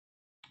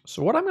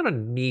So what I'm going to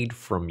need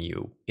from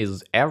you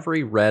is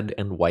every red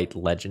and white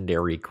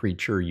legendary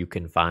creature you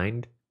can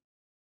find.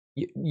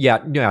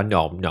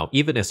 No,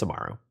 even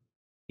Isamaru.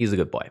 He's a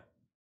good boy.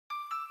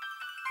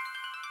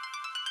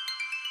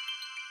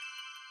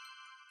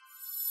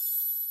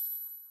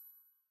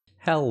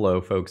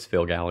 Hello folks,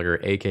 Phil Gallagher,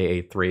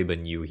 aka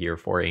ThrabenU here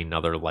for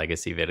another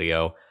Legacy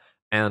video.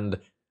 And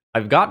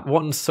I've got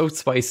one so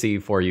spicy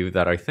for you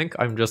that I think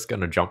I'm just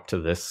going to jump to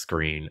this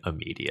screen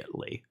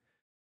immediately.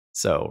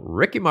 So,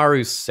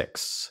 Rikimaru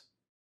 6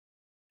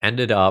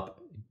 ended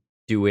up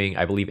doing,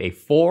 I believe, a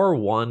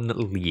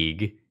 4-1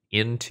 league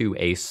into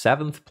a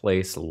 7th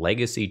place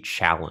Legacy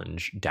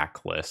Challenge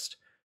deck list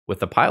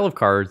with a pile of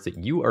cards that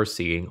you are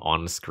seeing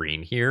on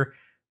screen here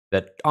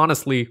that,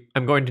 honestly,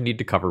 I'm going to need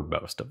to cover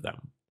most of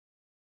them.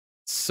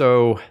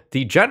 So,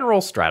 the general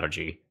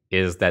strategy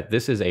is that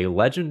this is a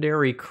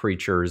Legendary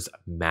Creatures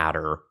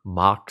Matter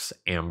Mox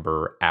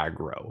Amber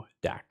Aggro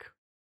deck.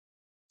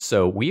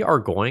 So we are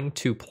going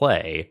to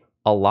play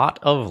a lot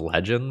of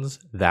legends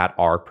that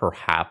are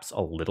perhaps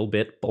a little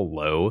bit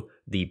below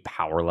the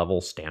power level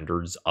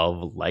standards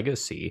of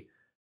Legacy.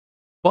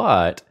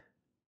 But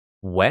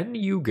when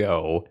you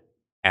go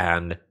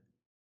and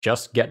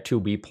just get to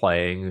be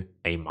playing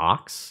a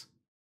Mox,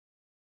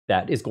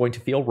 that is going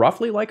to feel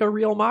roughly like a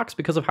real Mox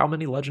because of how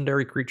many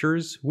legendary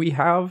creatures we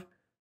have.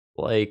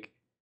 Like,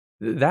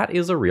 that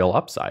is a real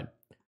upside.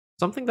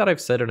 Something that I've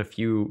said in a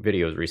few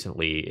videos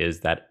recently is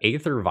that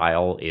Aether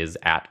Vial is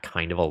at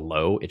kind of a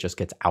low. It just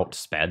gets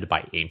outsped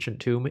by Ancient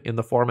Tomb in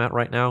the format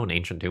right now, and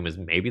Ancient Tomb is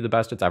maybe the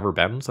best it's ever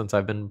been since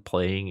I've been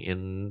playing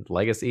in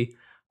Legacy.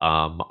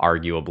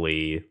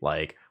 Arguably,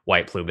 like,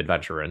 White Plume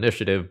Adventurer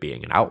Initiative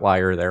being an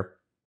outlier there.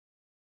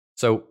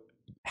 So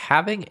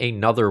having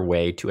another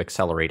way to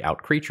accelerate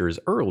out creatures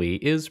early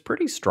is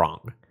pretty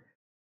strong.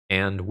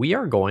 And we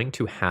are going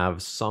to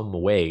have some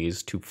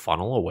ways to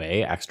funnel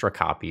away extra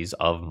copies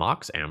of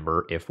Mox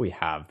Amber if we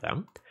have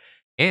them.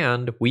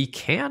 And we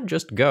can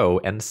just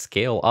go and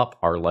scale up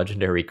our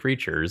legendary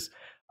creatures.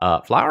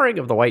 Flowering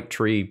of the White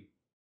Tree,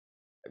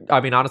 I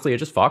mean, honestly, it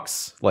just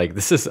fucks. Like,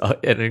 this is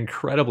an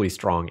incredibly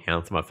strong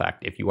Anthem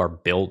effect if you are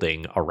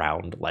building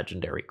around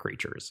legendary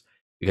creatures.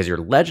 Because your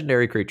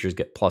legendary creatures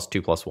get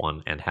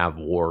 +2/+1 and have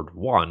Ward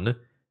 1,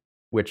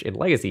 which in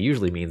Legacy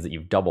usually means that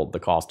you've doubled the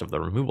cost of the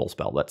removal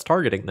spell that's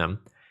targeting them,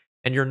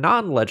 and your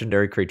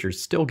non-legendary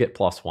creatures still get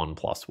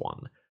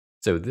 +1/+1.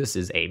 So this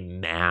is a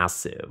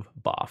massive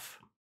buff.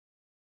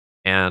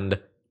 And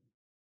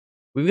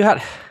we've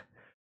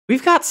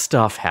got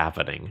stuff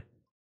happening.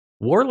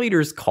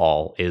 Warleader's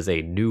Call is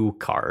a new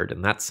card,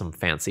 and that's some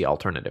fancy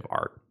alternative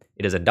art.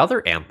 It is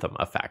another Anthem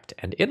effect,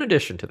 and in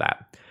addition to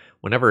that,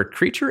 whenever a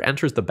creature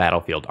enters the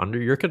battlefield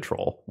under your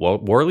control,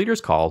 Warleader's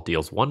Call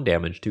deals 1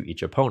 damage to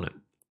each opponent.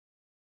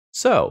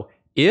 So,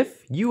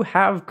 if you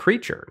have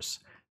creatures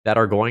that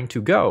are going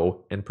to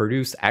go and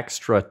produce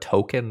extra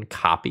token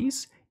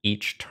copies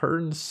each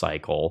turn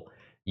cycle,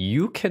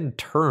 you can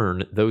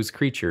turn those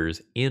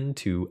creatures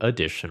into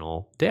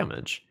additional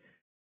damage.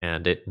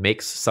 And it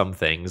makes some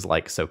things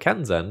like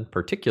Sokenzen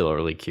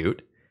particularly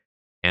cute,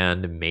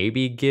 and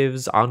maybe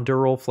gives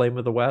Anduril Flame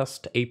of the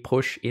West a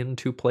push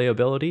into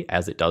playability,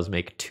 as it does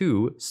make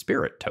 2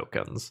 spirit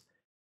tokens.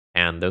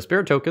 And those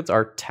spirit tokens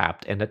are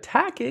tapped and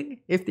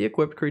attacking if the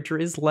equipped creature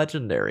is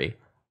legendary.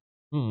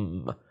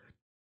 But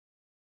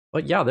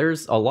yeah,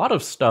 there's a lot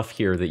of stuff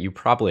here that you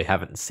probably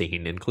haven't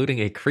seen, including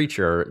a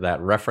creature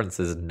that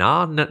references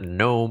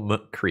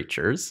non-gnome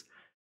creatures.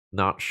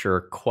 Not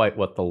sure quite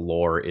what the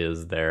lore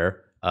is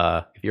there.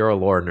 If you're a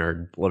lore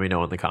nerd, let me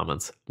know in the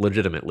comments.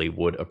 Legitimately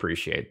would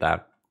appreciate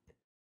that.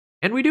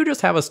 And we do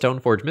just have a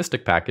Stoneforge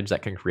Mystic package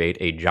that can create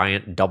a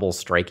giant double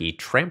strikey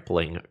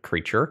trampling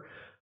creature,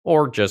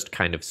 or just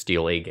kind of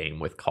steal a game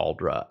with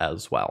Kaldra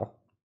as well.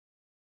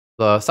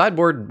 The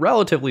sideboard,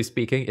 relatively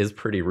speaking, is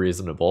pretty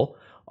reasonable,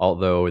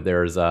 although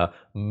there's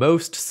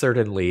most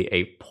certainly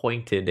a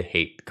pointed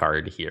hate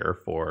card here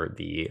for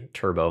the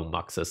Turbo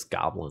Muxus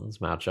Goblins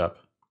matchup.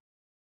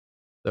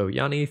 So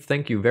Yanni,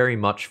 thank you very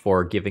much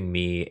for giving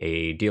me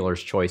a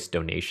Dealer's Choice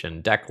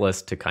donation deck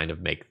list to kind of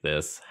make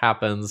this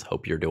happen.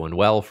 Hope you're doing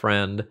well,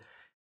 friend.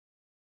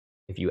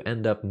 If you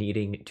end up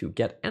needing to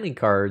get any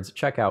cards,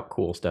 check out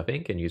Cool Stuff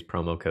Inc. and use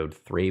promo code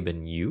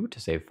ThrabenU to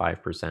save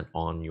 5%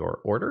 on your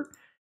order.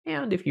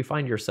 And if you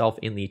find yourself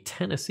in the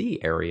Tennessee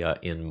area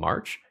in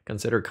March,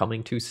 consider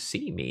coming to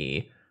see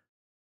me.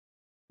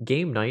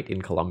 Game Night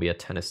in Columbia,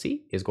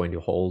 Tennessee is going to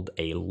hold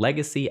a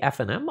Legacy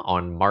FNM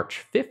on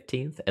March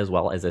 15th, as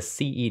well as a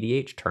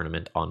CEDH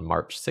tournament on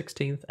March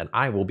 16th, and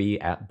I will be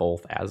at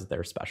both as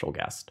their special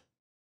guest.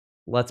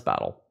 Let's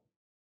battle.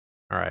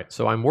 All right,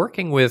 so I'm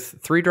working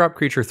with 3-drop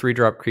creature,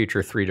 3-drop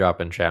creature, 3-drop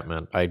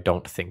enchantment. I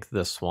don't think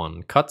this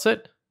one cuts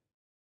it.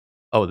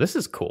 Oh, this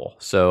is cool.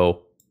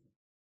 So,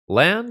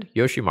 land,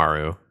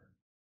 Yoshimaru,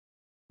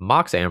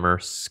 Mox Amber,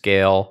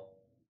 scale,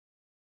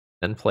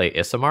 then play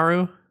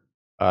Isamaru.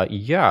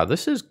 Yeah,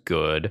 this is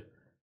good.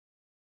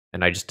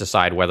 And I just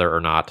decide whether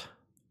or not,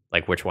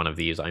 like, which one of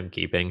these I'm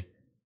keeping.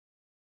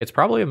 It's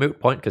probably a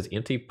moot point because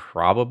Inti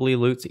probably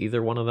loots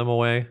either one of them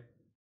away.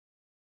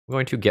 I'm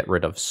going to get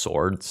rid of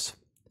swords.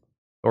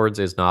 Swords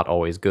is not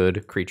always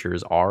good.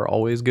 Creatures are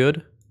always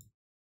good.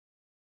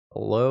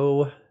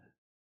 Hello,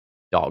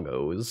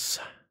 doggos.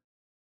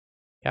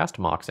 Cast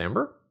Mox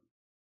Amber.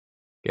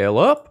 Scale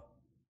up.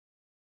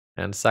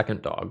 And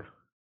second dog.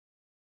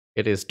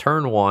 It is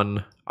turn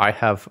 1. I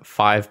have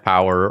 5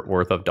 power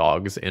worth of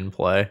dogs in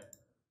play.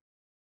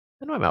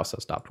 And my mouse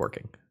has stopped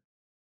working.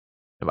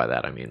 And by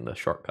that I mean the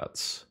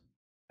shortcuts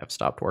have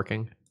stopped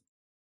working.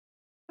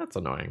 That's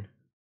annoying.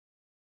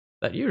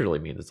 That usually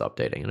means it's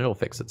updating, and it'll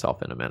fix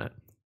itself in a minute.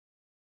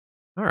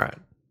 Alright.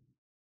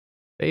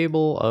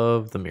 Fable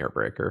of the Mirror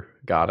Breaker.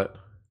 Got it.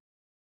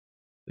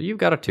 So you've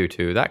got a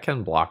 2/2. That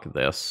can block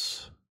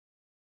this.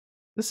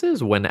 This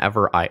is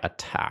whenever I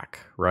attack,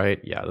 right?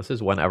 Yeah, this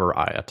is whenever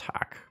I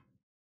attack.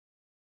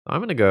 I'm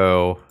going to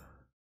go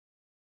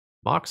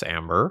Mox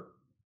Amber.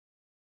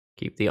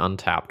 Keep the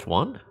untapped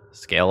one.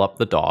 Scale up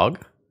the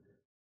dog.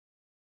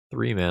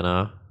 3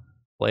 mana.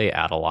 Play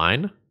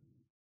Adeline.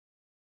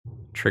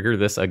 Trigger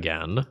this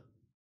again.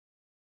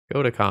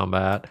 Go to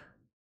combat.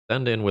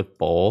 Send in with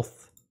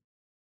both.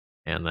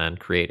 And then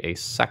create a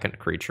second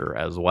creature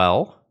as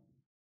well.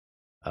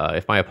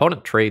 If my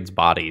opponent trades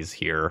bodies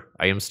here,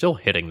 I am still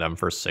hitting them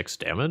for 6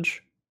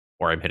 damage.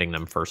 Or I'm hitting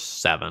them for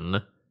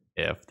 7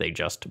 if they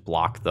just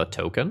block the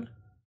token.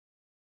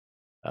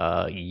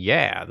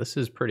 Yeah, this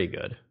is pretty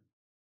good.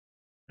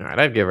 Alright,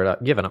 I've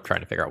given up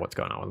trying to figure out what's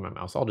going on with my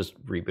mouse. I'll just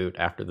reboot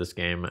after this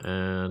game,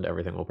 and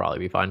everything will probably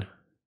be fine.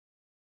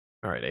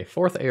 Alright, a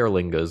 4th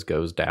Aerlingus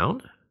goes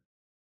down.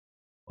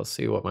 Let's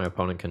see what my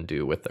opponent can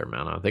do with their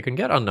mana. They can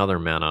get another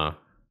mana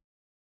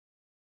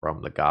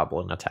from the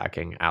goblin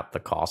attacking at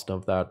the cost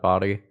of that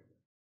body.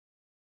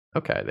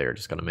 Okay, they're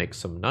just going to make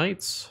some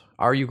knights.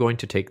 Are you going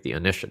to take the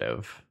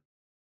initiative?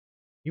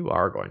 You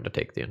are going to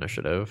take the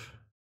initiative.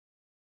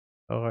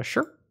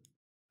 Sure.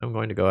 I'm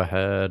going to go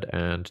ahead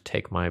and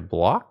take my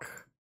block.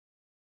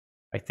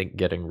 I think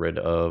getting rid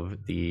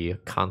of the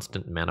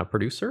constant mana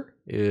producer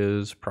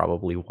is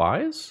probably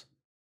wise.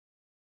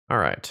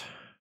 Alright.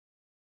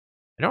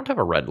 I don't have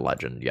a red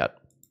legend yet.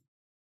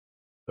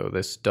 So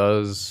this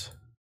does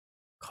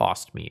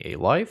cost me a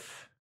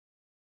life.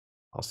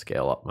 I'll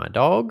scale up my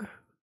dog.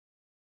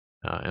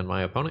 And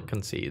my opponent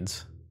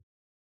concedes.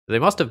 They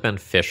must have been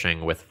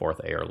fishing with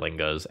 4th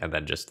Aerlingus and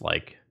then just,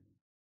 like,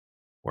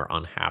 were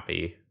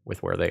unhappy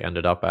with where they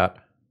ended up at.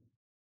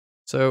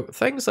 So,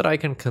 things that I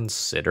can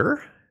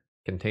consider.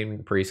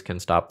 Containment Priest can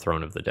stop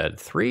Throne of the Dead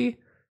 3.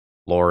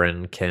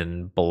 Lauren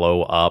can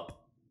blow up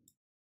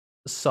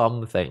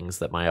some things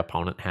that my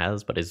opponent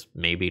has, but is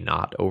maybe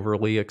not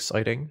overly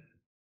exciting.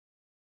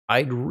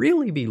 I'd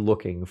really be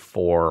looking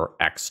for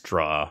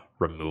extra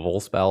removal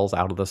spells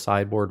out of the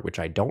sideboard, which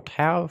I don't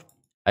have.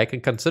 I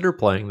can consider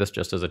playing this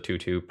just as a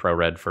 2/2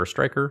 pro-red first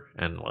striker,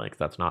 and like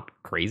that's not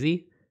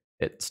crazy.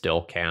 It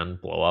still can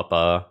blow up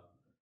a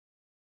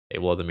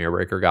Fable of the Mirror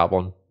Breaker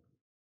Goblin.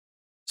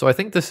 So I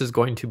think this is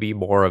going to be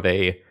more of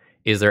a,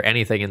 is there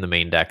anything in the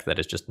main deck that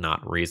is just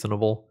not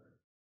reasonable?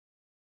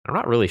 I'm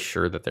not really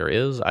sure that there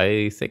is.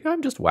 I think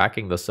I'm just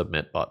whacking the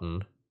submit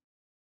button.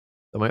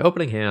 So my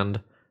opening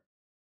hand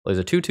plays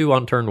a 2/2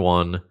 on turn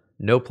 1,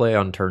 no play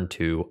on turn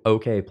 2,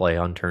 okay play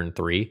on turn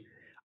 3.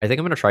 I think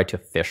I'm going to try to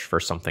fish for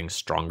something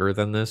stronger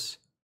than this.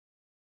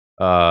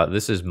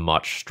 This is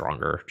much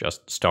stronger.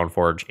 Just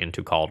Stoneforge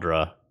into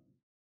Caldra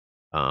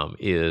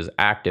is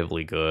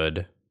actively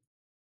good.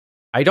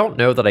 I don't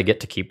know that I get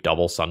to keep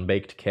double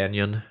Sunbaked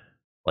Canyon.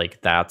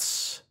 Like,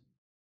 that's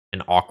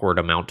an awkward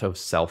amount of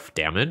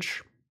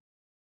self-damage.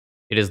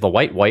 It is the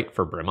white-white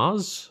for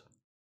Brimaz,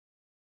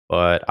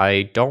 but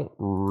I don't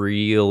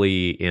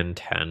really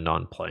intend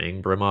on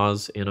playing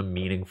Brimaz in a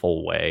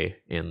meaningful way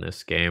in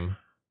this game.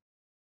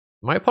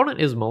 My opponent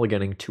is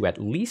mulliganing to at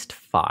least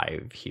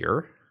 5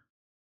 here.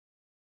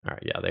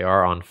 Alright, yeah, they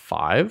are on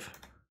 5.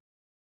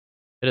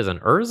 It is an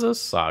Urza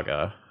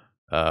Saga,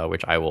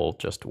 which I will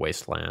just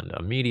wasteland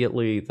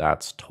immediately.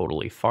 That's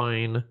totally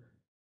fine.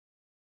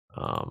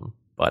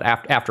 But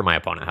after my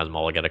opponent has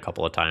mulliganed a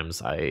couple of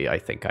times, I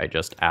think I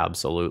just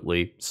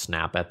absolutely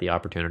snap at the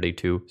opportunity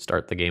to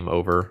start the game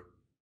over,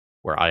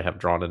 where I have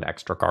drawn an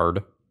extra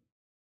card.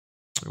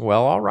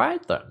 Well,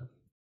 alright then.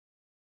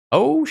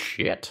 Oh,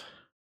 shit.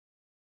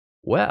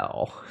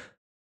 Well,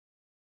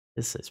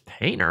 this is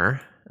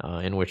Painter,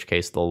 in which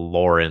case the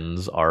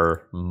Laurens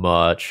are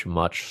much,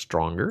 much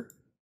stronger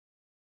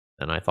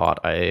than I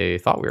thought. I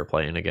thought we were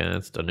playing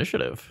against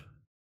Initiative.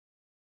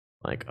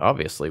 Like,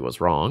 obviously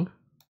was wrong.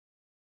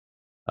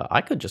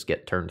 I could just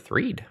get turn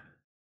 3'd.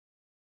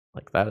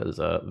 Like, that is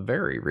a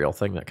very real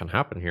thing that can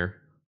happen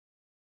here.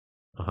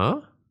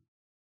 Uh-huh.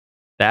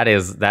 That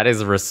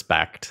is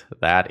respect.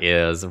 That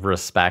is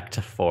respect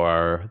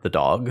for the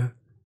dog.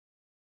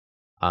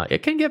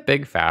 It can get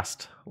big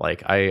fast.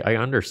 Like, I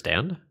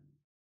understand.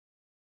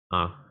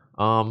 I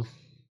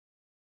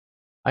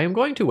am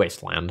going to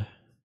Wasteland.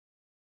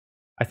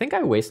 I think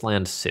I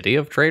Wasteland City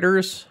of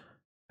Traders,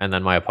 and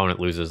then my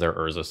opponent loses their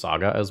Urza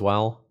Saga as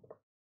well.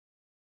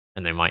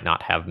 And they might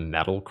not have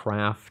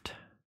Metalcraft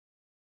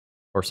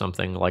or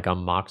something like a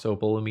Mox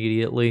Opal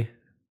immediately.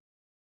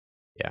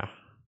 Yeah.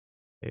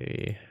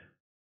 I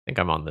think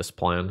I'm on this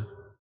plan.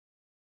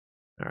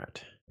 All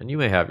right, and you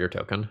may have your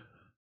token.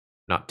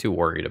 Not too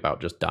worried about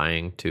just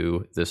dying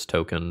to this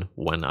token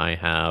when I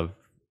have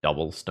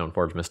double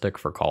Stoneforge Mystic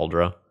for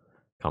Caldra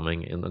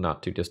coming in the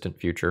not too distant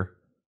future.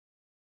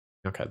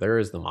 Okay, there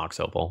is the Mox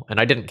Opal. And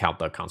I didn't count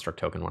the Construct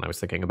token when I was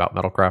thinking about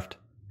Metalcraft.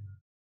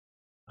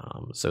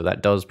 So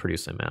that does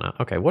produce a mana.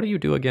 Okay, what do you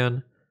do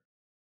again?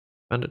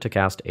 Spend it to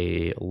cast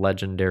a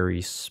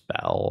legendary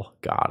spell.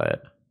 Got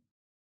it.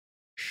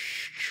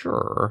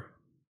 Sure.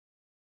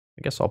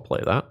 I guess I'll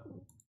play that.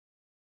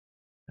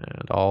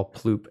 And I'll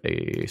ploop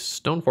a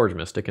Stoneforge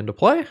Mystic into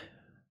play.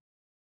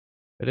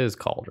 It is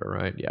Caldra,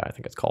 right? Yeah, I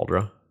think it's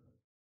Caldra.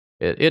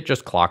 It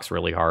just clocks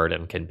really hard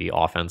and can be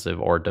offensive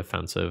or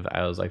defensive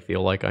as I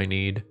feel like I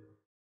need.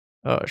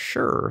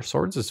 Sure,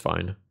 swords is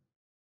fine.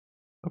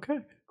 Okay,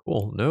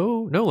 cool.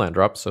 No land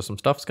drops, so some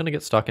stuff's gonna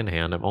get stuck in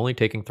hand. I'm only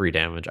taking 3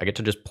 damage. I get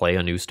to just play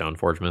a new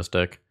Stoneforge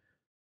Mystic.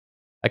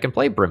 I can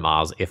play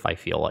Brimaz if I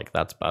feel like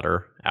that's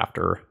better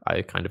after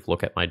I kind of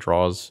look at my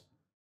draws.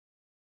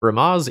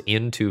 Brimaz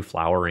into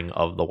Flowering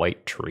of the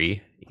White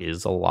Tree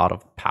is a lot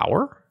of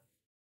power,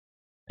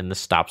 and this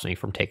stops me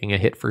from taking a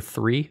hit for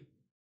 3.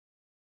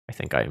 I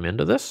think I am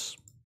into this.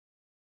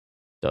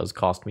 Does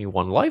cost me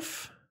 1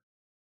 life.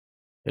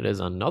 It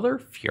is another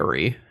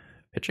Fury.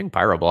 Pitching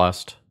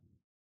Pyroblast.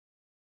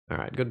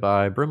 Alright,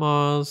 goodbye,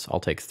 Brimaz. I'll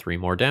take 3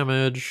 more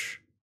damage.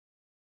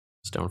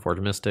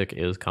 Stoneforge Mystic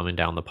is coming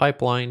down the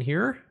pipeline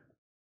here.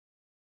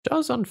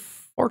 Does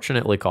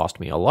unfortunately cost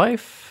me a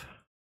life.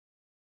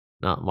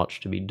 Not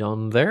much to be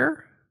done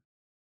there.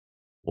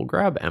 We'll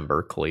grab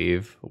Ember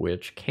Cleave,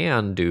 which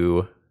can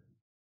do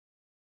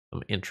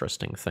some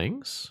interesting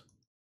things.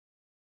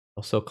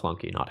 Also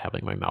clunky not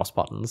having my mouse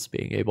buttons,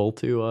 being able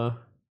to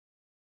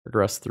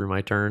progress through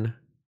my turn.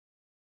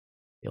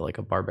 Feel like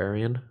a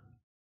barbarian.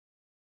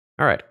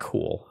 Alright,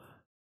 cool.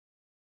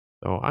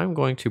 So I'm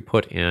going to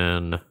put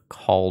in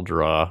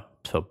Caldra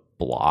to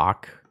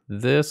block.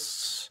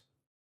 This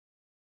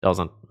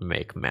doesn't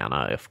make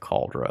mana if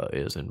Caldra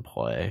is in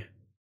play.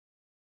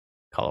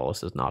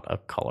 Colorless is not a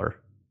color.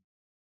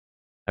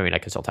 I mean, I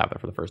can still tap it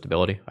for the first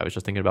ability. I was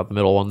just thinking about the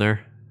middle one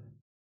there.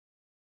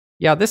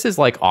 Yeah, this is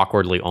like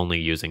awkwardly only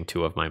using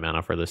 2 of my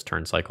mana for this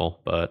turn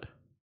cycle, but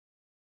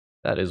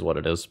that is what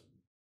it is.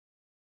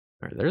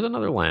 All right, there's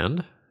another land.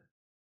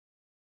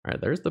 All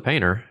right, there's the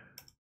Painter.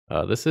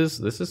 This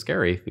is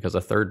scary because a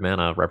 3rd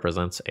mana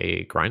represents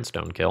a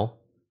grindstone kill.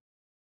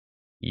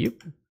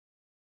 Yep.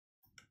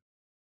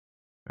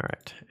 All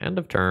right, end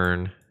of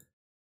turn.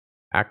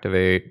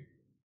 Activate.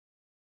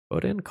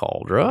 Put in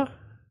Caldra.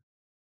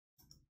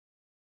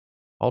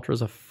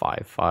 Caldra's a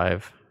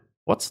 5/5.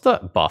 What's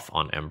the buff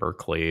on Ember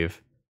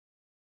Cleave?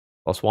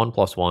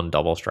 +1/+1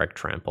 double strike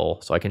trample.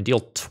 So I can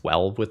deal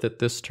 12 with it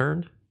this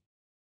turn.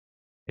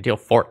 I deal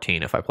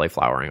 14 if I play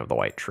Flowering of the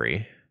White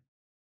Tree.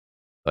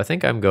 So I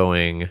think I'm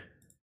going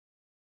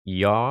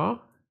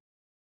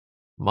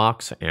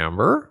Mox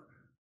Amber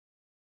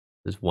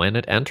is when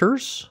it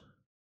enters.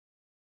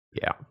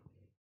 Yeah.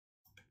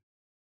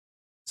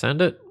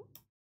 Send it.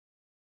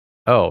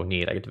 Oh,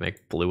 neat. I get to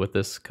make blue with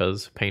this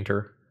because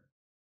Painter.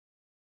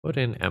 Put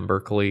in Ember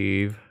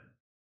Cleave.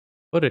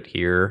 Put it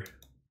here.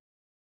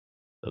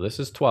 So this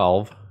is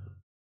 12.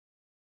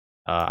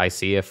 I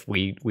see if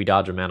we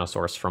dodge a mana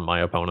source from my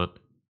opponent.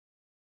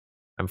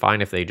 I'm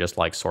fine if they just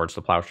like Swords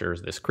to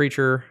Plowshares this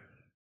creature.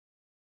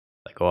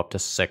 They go up to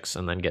 6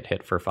 and then get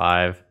hit for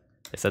 5.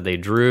 They said they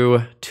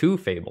drew 2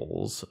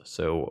 Fables,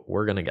 so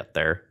we're gonna get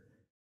there.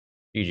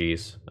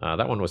 GG's.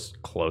 That one was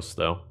close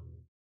though.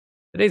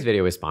 Today's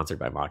video is sponsored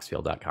by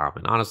Moxfield.com,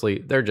 and honestly,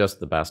 they're just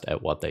the best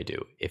at what they do.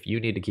 If you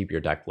need to keep your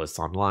deck lists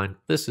online,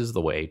 this is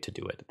the way to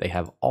do it. They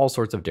have all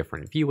sorts of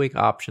different viewing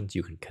options.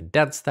 You can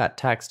condense that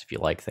text if you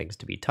like things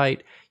to be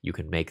tight. You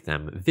can make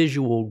them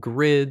visual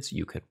grids.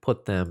 You can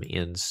put them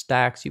in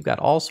stacks. You've got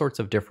all sorts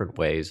of different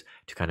ways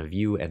to kind of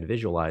view and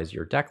visualize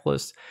your deck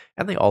lists,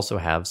 and they also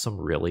have some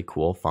really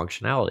cool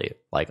functionality,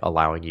 like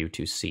allowing you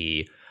to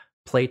see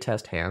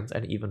playtest hands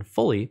and even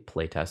fully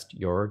playtest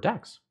your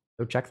decks.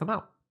 So check them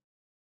out.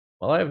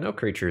 Well, I have no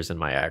creatures in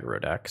my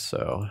aggro deck,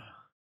 so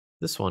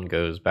this one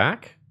goes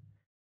back.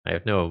 I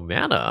have no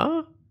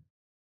mana.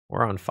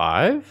 We're on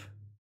 5.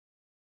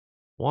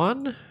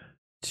 1,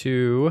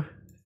 2,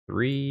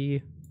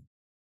 3,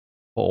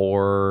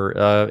 4.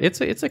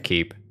 It's a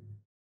keep.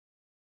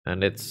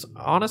 And it's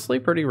honestly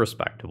pretty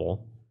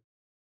respectable.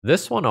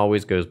 This one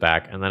always goes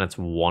back, and then it's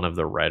one of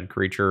the red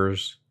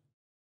creatures.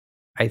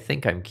 I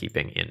think I'm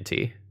keeping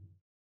Inti.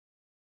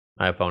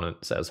 My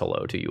opponent says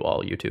hello to you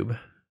all, YouTube.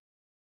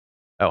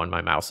 Oh, and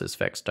my mouse is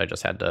fixed. I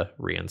just had to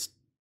reinstall.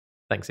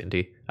 Thanks,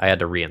 Inti. I had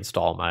to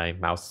reinstall my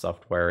mouse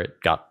software. It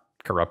got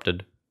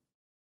corrupted.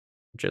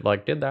 Which it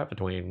like did that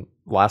between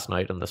last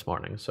night and this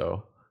morning,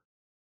 so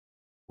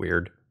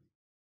weird.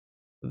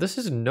 This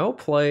is no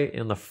play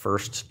in the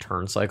first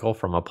turn cycle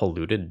from a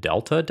Polluted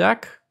Delta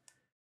deck,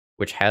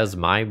 which has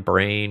my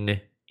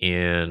brain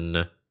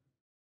in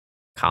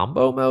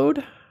combo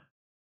mode.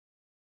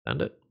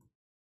 Send it.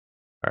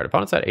 All right,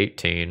 opponent's at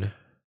 18.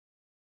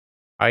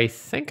 I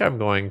think I'm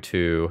going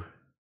to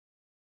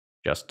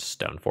just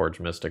Stoneforge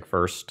Mystic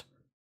first.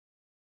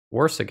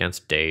 Worse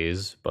against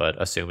Days,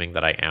 but assuming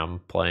that I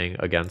am playing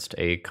against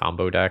a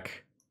combo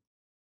deck,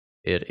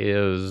 it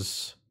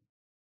is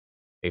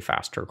a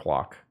faster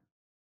clock.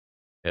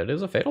 It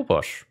is a Fatal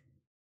Push.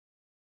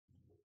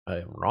 I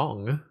am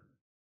wrong.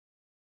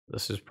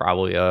 This is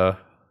probably a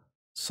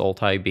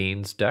Sultai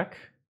Beans deck.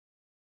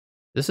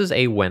 This is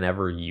a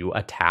whenever you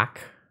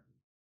attack.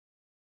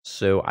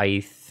 So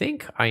I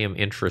think I am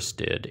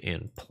interested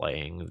in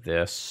playing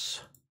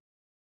this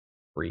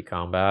free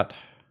combat.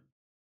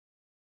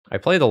 I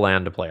play the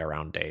land to play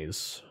around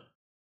Days.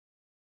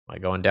 Am I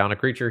going down a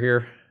creature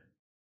here?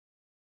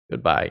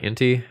 Goodbye,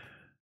 Inti.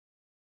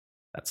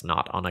 That's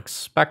not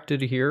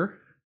unexpected here.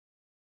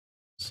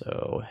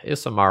 So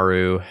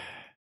Isamaru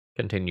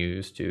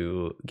continues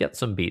to get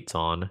some beats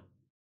on.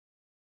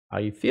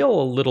 I feel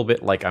a little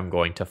bit like I'm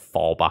going to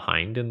fall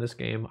behind in this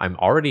game. I'm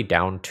already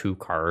down 2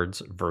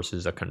 cards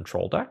versus a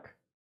control deck.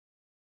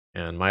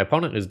 And my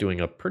opponent is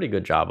doing a pretty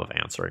good job of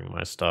answering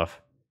my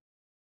stuff.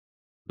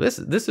 This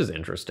is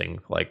interesting,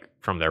 like,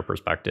 from their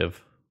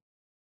perspective.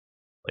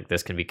 Like,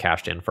 this can be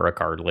cashed in for a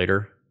card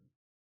later.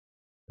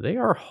 They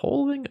are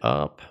holding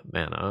up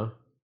mana.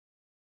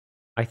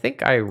 I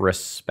think I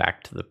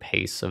respect the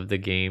pace of the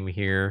game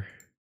here.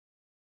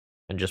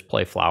 And just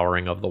play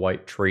Flowering of the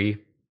White Tree.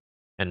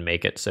 And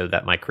make it so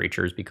that my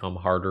creatures become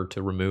harder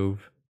to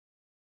remove.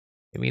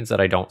 It means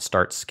that I don't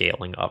start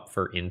scaling up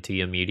for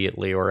Inti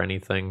immediately or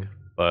anything,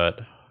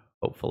 but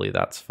hopefully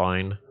that's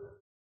fine.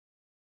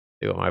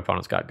 See what my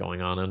opponent's got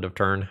going on end of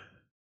turn.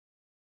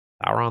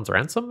 Sauron's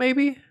Ransom,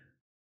 maybe?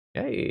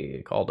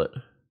 Yay, called it.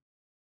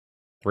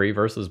 3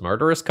 versus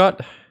Murderous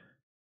Cut.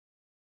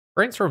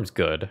 Brainstorm's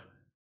good.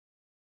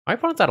 My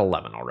opponent's at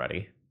 11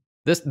 already.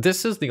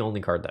 This is the only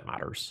card that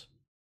matters.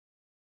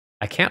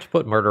 I can't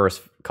put Murderous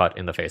Cut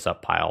in the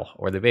face-up pile,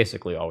 or they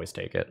basically always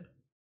take it.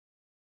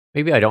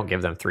 Maybe I don't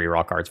give them 3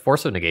 raw cards.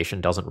 Force of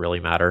Negation doesn't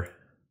really matter.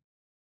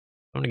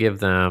 I'm going to give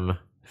them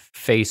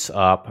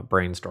face-up,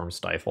 Brainstorm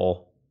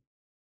Stifle.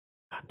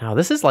 No,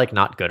 this is, like,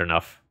 not good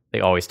enough.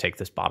 They always take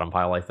this bottom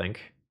pile, I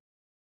think.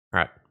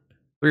 Alright,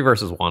 3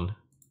 versus 1.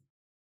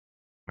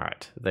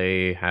 Alright,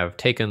 they have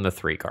taken the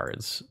 3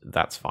 cards.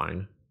 That's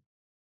fine.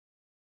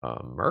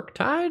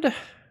 Murktide?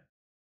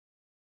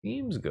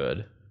 Seems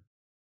good.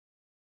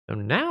 So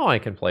now I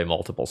can play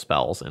multiple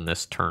spells in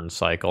this turn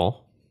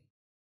cycle.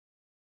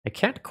 I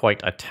can't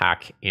quite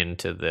attack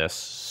into this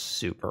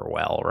super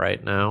well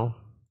right now.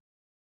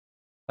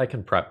 I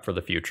can prep for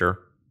the future.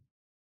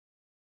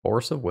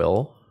 Force of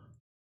Will.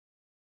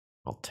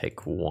 I'll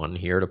take 1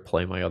 here to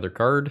play my other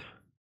card.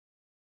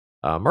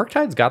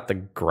 Murktide's got the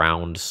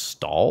ground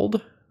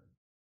stalled,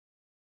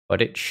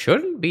 but it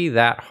shouldn't be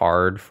that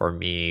hard for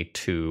me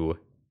to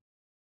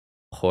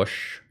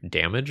push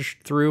damage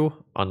through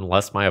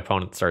unless my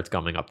opponent starts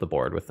coming up the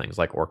board with things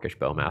like Orcish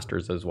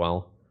Bowmasters as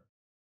well.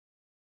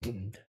 So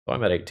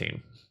I'm at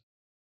 18.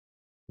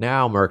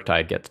 Now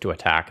Murktide gets to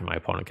attack and my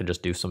opponent can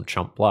just do some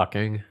chump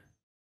blocking.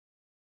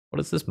 What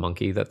is this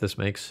monkey that this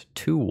makes?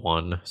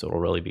 2-1, so it'll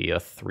really be a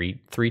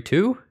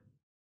 3-2?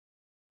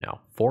 No,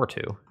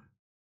 4-2.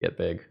 Get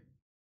big.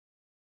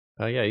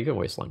 Yeah, you can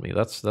wasteland me.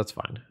 That's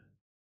fine.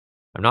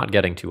 I'm not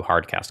getting to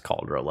hardcast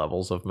Cauldron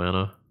levels of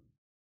mana.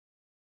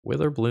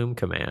 Witherbloom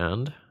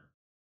Command.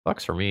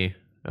 Sucks for me.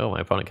 Oh, my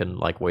opponent can,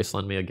 like,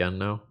 wasteland me again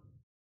now.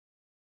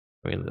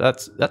 I mean,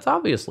 that's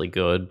obviously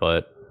good,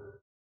 but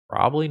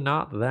probably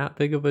not that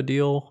big of a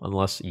deal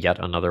unless yet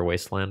another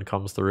wasteland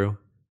comes through.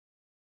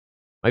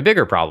 My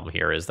bigger problem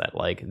here is that,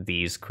 like,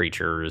 these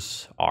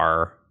creatures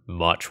are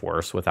much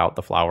worse without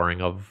the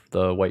flowering of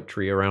the white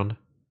tree around.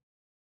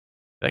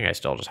 I think I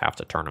still just have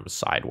to turn them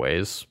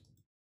sideways.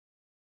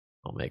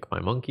 I'll make my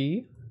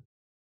monkey.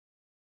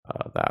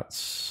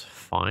 That's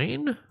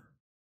fine.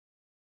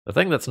 The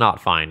thing that's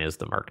not fine is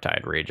the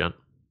Murktide Regent.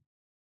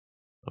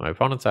 My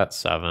opponent's at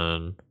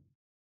 7.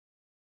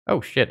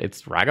 Oh shit,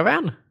 it's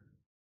Ragavan?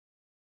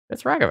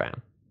 It's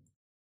Ragavan.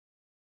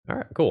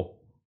 Alright, cool.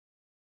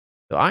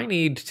 So I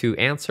need to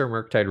answer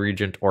Murktide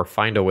Regent or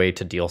find a way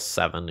to deal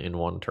 7 in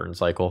 1 turn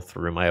cycle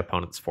through my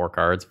opponent's 4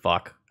 cards.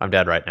 Fuck. I'm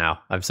dead right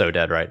now. I'm so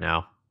dead right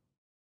now.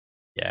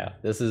 Yeah,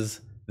 this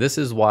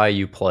is why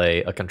you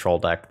play a control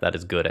deck that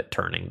is good at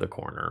turning the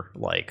corner,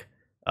 like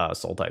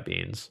Sultai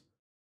Beans.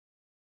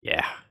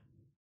 Yeah.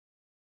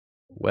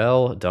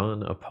 Well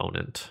done,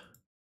 opponent.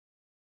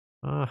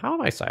 How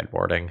am I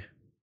sideboarding?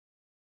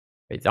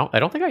 I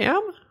don't think I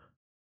am.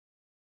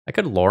 I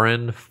could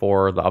Lauren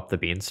for the Up the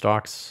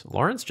Beanstalks.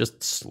 Lauren's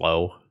just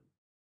slow.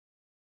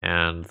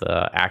 And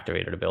the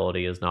activated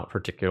ability is not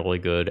particularly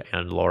good,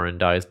 and Lauren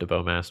dies to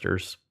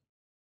Bowmasters.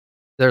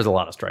 There's a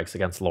lot of strikes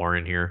against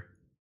Lauren here.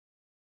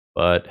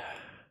 But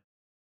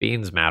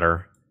beans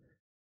matter.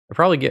 I'll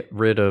probably get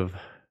rid of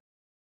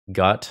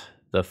Gut.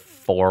 The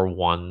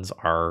 4/1s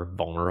are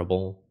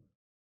vulnerable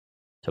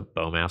to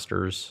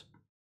Bowmasters.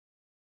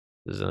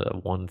 This is a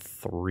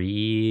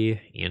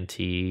 1/3.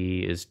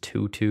 Inti is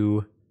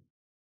 2/2.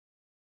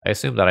 I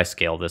assume that I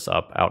scale this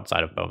up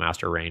outside of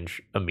Bowmaster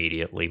range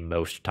immediately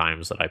most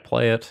times that I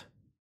play it.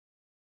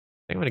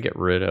 I'm going to get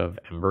rid of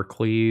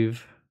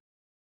Embercleave.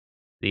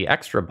 The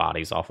extra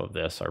bodies off of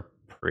this are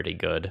pretty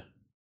good.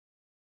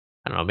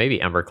 I don't know, maybe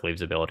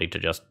Embercleave's ability to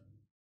just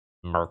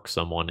murk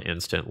someone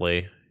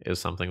instantly is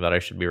something that I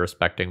should be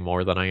respecting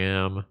more than I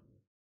am.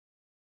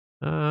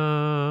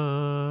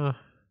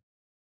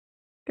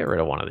 Get rid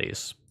of one of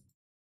these.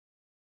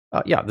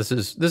 Yeah, this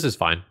is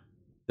fine.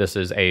 This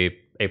is a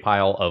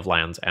pile of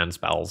lands and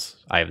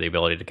spells. I have the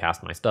ability to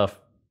cast my stuff.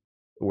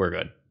 We're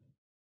good.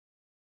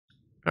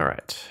 All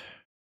right.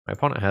 My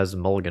opponent has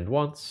mulliganed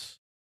once.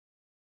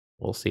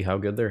 We'll see how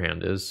good their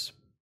hand is.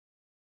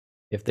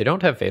 If they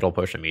don't have Fatal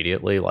Push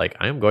immediately, like,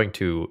 I'm going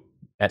to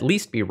at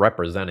least be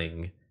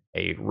representing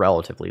a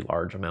relatively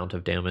large amount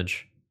of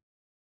damage.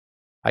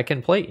 I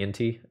can play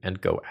Inti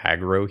and go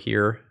aggro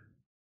here.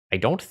 I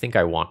don't think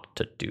I want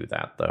to do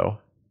that, though.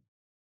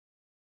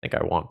 I think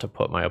I want to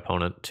put my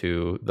opponent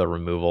to the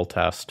removal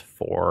test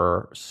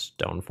for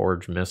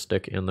Stoneforge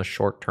Mystic in the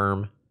short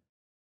term.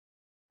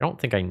 I don't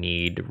think I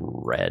need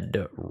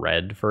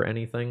red for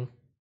anything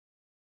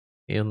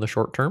in the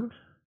short term.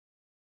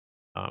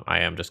 I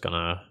am just going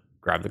to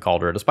grab the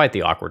Cauldron, despite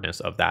the awkwardness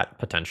of that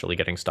potentially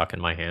getting stuck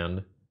in my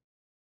hand.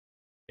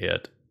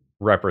 It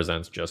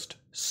represents just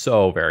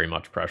so very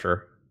much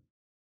pressure.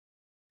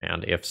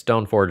 And if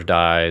Stoneforge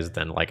dies,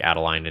 then like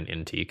Adeline and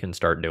Inti can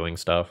start doing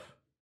stuff.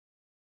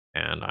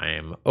 And I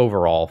am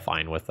overall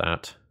fine with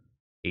that.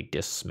 A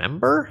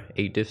Dismember?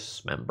 A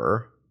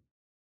Dismember.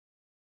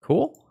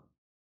 Cool.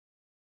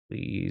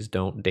 Please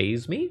don't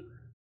daze me.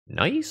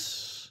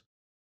 Nice.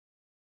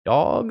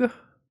 Dog.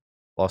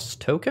 Plus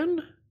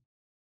token.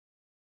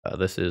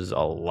 This is a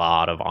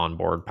lot of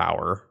onboard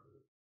power.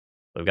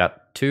 We've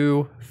got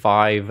 2,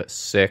 5,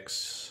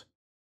 6.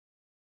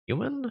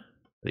 Human? Are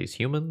these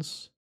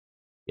humans?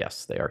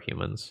 Yes, they are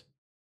humans.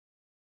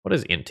 What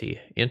is Inti?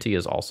 Inti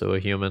is also a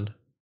human.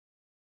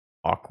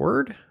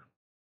 Awkward?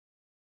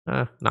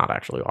 Not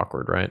actually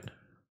awkward, right?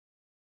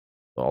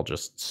 So I'll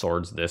just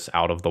swords this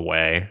out of the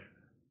way. I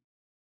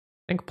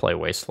think play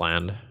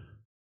Wasteland.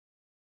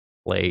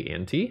 Play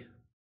Inti.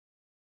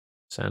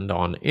 Send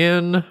on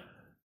in.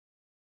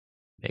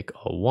 Make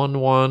a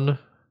 1/1. I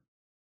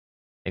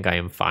think I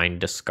am fine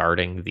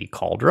discarding the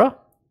Cauldron.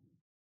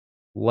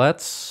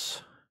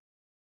 Let's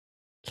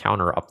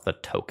counter up the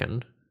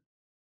token.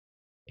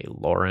 A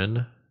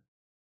Lauren.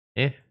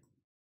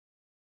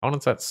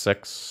 Opponent's at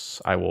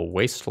 6. I will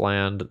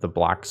Wasteland the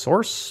Black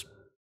Source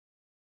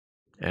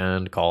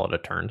and call it a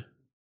turn.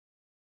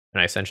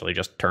 And I essentially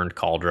just turned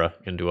Cauldron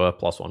into a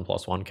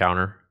 +1/+1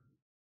 counter.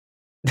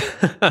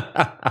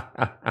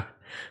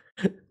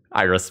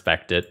 I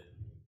respect it.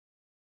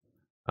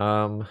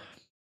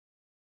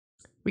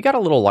 We got a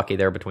little lucky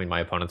there between my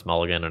opponent's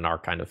mulligan and our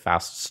kind of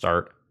fast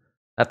start.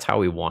 That's how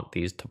we want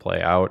these to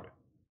play out.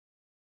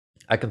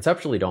 I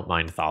conceptually don't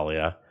mind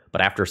Thalia,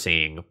 but after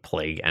seeing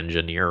Plague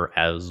Engineer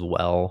as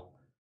well,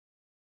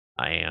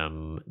 I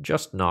am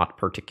just not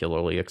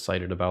particularly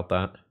excited about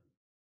that.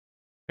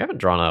 We haven't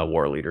drawn a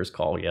Warleader's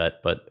Call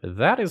yet, but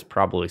that is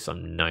probably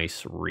some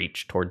nice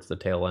reach towards the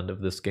tail end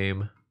of this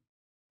game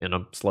in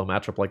a slow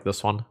matchup like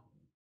this one.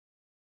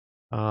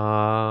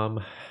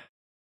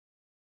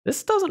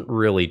 This doesn't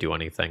really do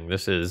anything.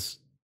 This is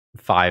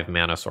 5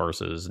 mana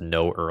sources,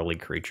 no early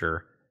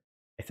creature.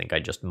 I think I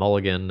just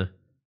mulligan.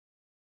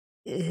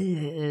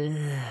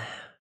 Oh,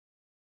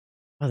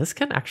 this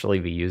can actually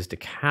be used to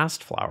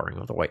cast Flowering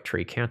of the White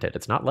Tree, can't it?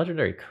 It's not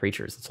legendary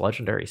creatures, it's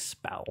legendary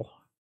spell.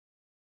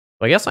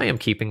 So I guess I am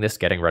keeping this,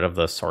 getting rid of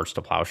the Swords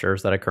to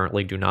Plowshares that I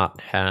currently do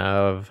not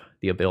have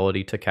the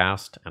ability to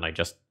cast, and Alright,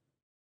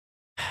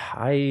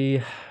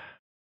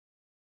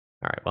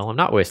 well, I'm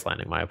not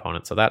wastelanding my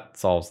opponent, so that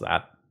solves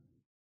that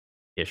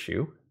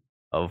issue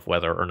of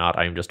whether or not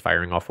I'm just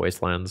firing off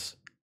wastelands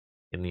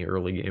in the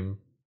early game.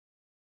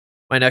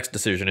 My next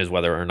decision is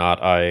whether or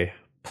not I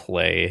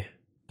play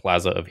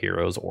Plaza of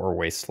Heroes or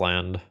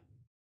Wasteland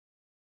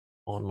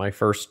on my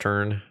first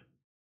turn. I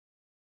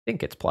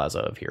think it's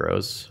Plaza of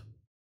Heroes.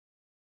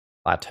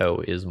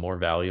 Plateau is more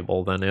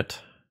valuable than it.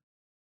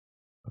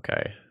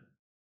 Okay,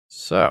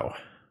 so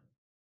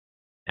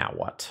now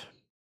what? I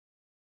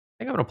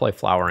think I'm going to play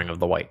Flowering of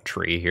the White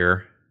Tree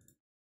here.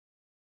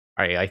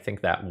 I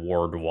think that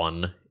Ward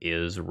 1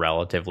 is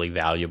relatively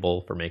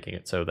valuable for making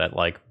it so that,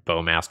 like,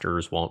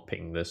 Bowmasters won't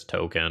ping this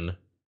token.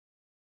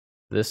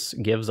 This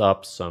gives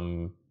up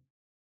some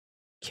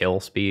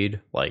kill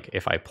speed. Like,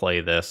 if I play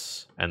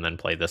this and then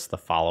play this the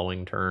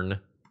following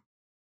turn,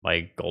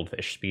 my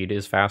Goldfish speed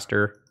is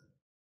faster.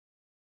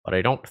 But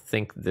I don't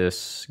think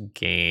this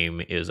game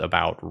is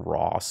about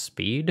raw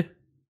speed.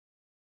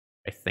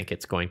 I think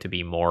it's going to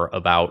be more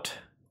about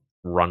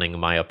running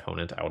my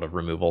opponent out of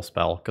removal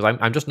spell, because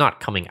I'm just not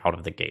coming out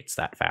of the gates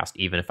that fast,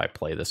 even if I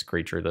play this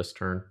creature this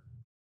turn.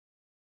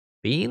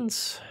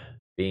 Beans?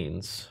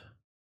 Beans.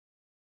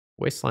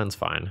 Wasteland's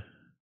fine.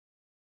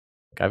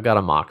 I've got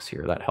a Mox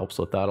here, that helps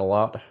with that a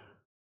lot.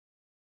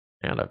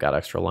 And I've got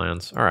extra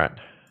lands. Alright.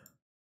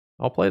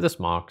 I'll play this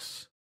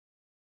Mox.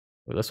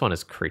 Ooh, this one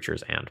is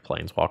creatures and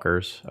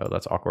planeswalkers. Oh,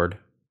 that's awkward.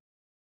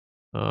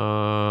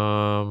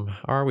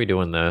 Are we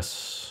doing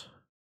this?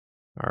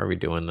 Are we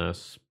doing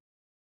this?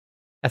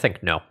 I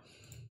think no.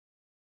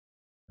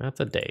 That's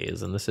a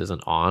daze, and this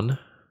isn't on.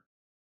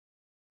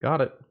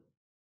 Got it.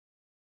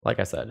 Like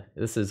I said,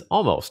 this is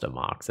almost a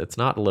Mox. It's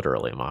not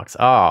literally a Mox.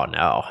 Oh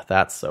no,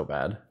 that's so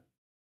bad.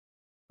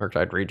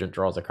 Murktide Regent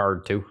draws a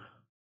card too.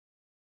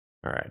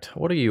 Alright,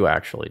 what do you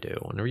actually do?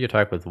 Whenever you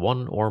attack with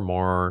one or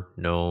more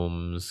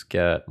gnomes,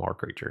 get more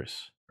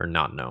creatures. Or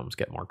not gnomes,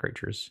 get more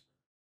creatures.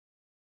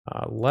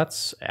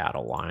 Let's add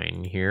a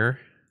line here.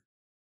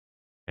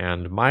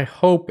 And my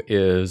hope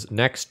is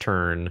next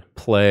turn,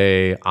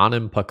 play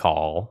Anim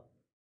Pakal,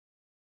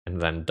 and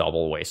then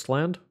double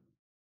Wasteland.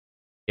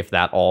 If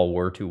that all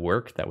were to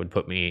work, that would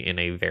put me in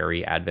a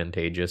very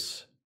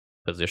advantageous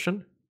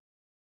position.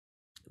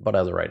 But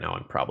as of right now,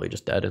 I'm probably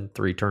just dead in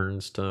 3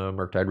 turns to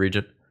Murktide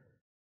Regent.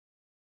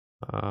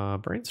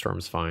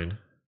 Brainstorm's fine.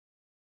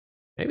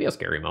 Maybe a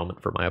scary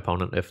moment for my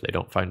opponent if they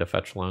don't find a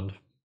fetch land.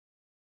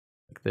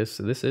 Like this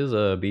is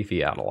a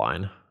beefy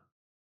Adeline.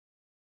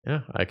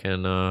 Yeah, I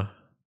can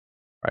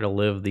try to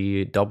live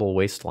the double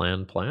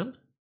wasteland plan.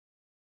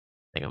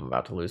 I think I'm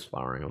about to lose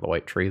Flowering of the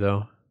White Tree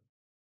though.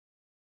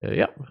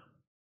 Yep.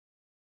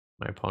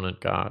 My opponent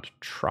got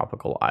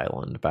Tropical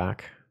Island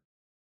back.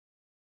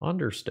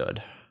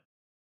 Understood.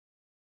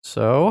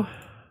 So,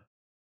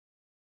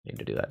 need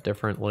to do that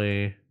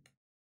differently.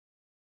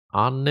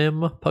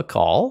 Anim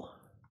Pakal.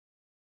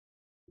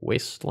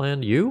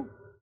 Wasteland U.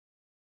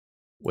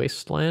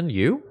 Wasteland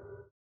U.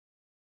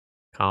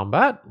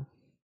 Combat.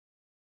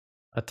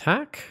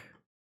 Attack.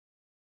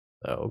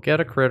 So get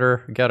a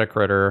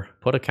critter,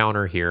 put a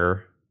counter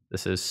here.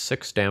 This is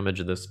 6 damage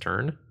this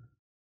turn.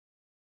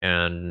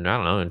 And, I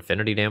don't know,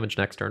 infinity damage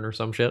next turn or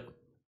some shit.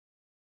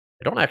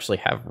 I don't actually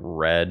have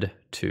red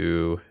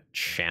to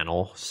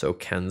channel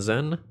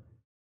Sokenzen.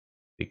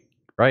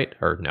 Right?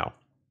 Or no.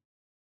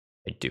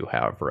 I do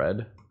have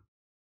red.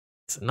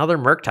 It's another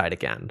Murktide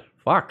again.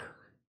 Fuck.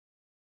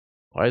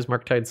 Why is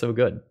Murktide so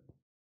good?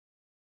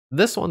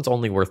 This one's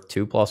only worth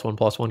 2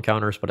 +1/+1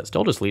 counters, but it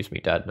still just leaves me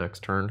dead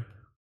next turn.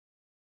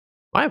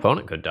 My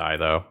opponent could die,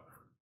 though.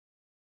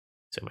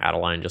 So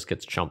Adeline just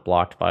gets chump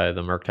blocked by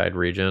the Murktide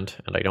Regent,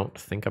 and I don't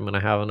think I'm going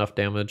to have enough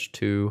damage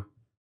to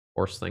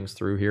force things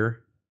through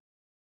here.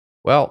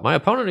 Well, my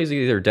opponent is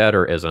either dead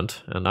or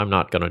isn't, and I'm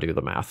not going to do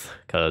the math,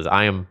 because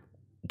I am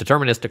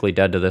deterministically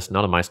dead to this.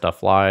 None of my stuff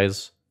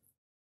flies.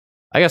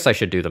 I guess I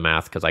should do the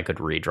math, because I could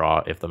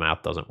redraw if the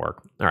math doesn't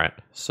work. Alright,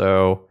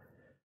 so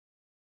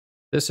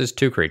this is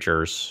 2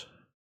 creatures.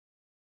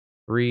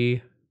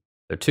 2,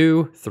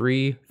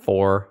 3,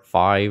 4,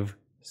 5,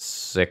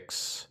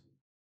 6.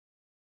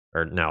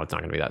 Or no, it's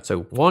not going to be that.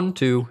 So 1,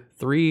 2,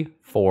 3,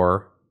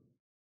 4,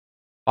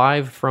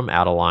 5 from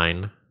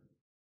Adeline,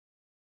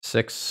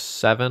 6,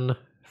 7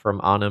 from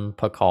Anim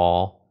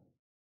Pakal,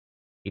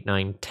 8,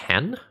 9,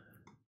 10.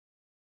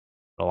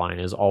 Adeline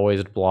is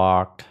always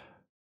blocked.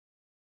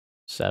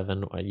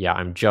 7. Yeah,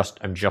 I'm just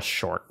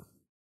short.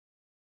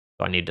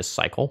 So I need to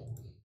cycle.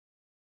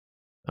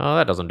 Oh,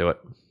 that doesn't do it.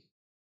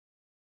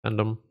 Send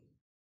them.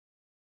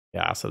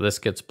 Yeah, so this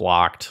gets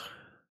blocked.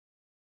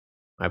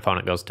 My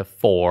opponent goes to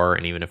 4,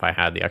 and even if I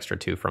had the extra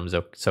 2 from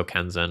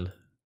Sokenzen,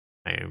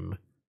 I'm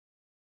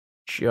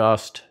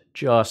just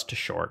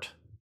short.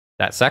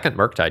 That second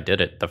Murktide did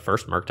it. The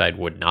first Murktide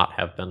would not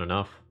have been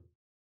enough.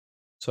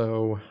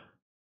 So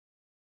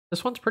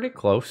this one's pretty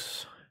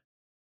close.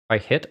 If I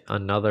hit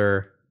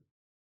another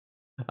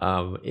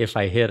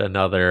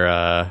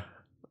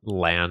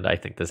land, I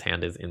think this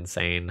hand is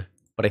insane.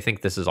 But I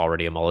think this is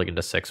already a mulligan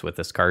to 6 with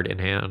this card in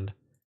hand.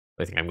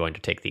 I think I'm going to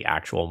take the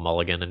actual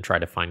mulligan and try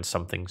to find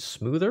something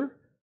smoother.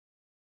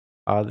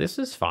 This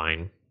is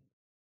fine.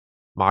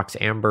 Mox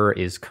Amber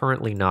is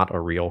currently not a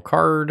real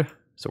card,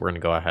 so we're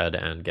going to go ahead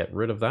and get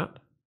rid of that.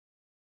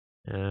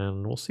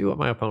 And we'll see what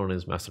my opponent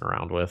is messing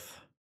around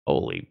with.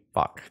 Holy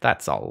fuck,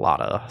 that's a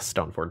lot of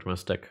Stoneforge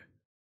Mystic.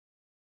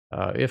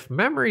 If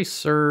memory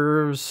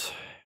serves,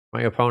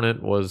 my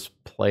opponent was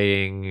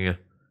playing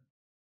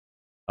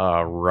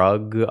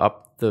Rug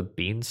Up the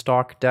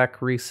Beanstalk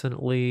deck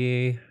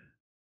recently.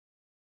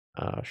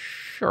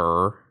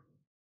 Sure.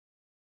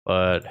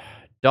 But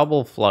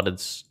double Flooded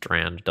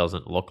Strand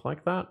doesn't look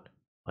like that.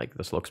 Like,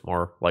 this looks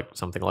more like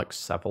something like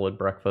Cephalid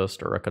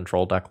Breakfast or a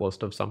control deck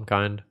list of some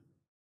kind.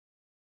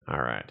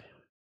 Alright.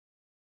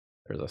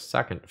 There's a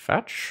second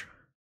fetch.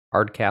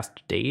 Hardcast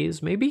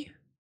Daze, maybe?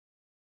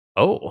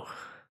 Oh.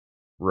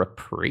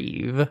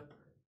 Reprieve.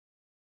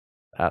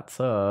 That's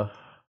a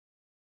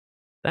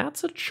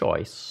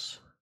choice.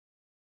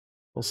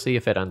 We'll see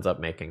if it ends up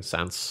making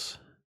sense.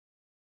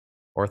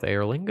 4th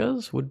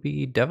Aerlingas would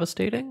be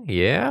devastating.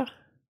 Yeah.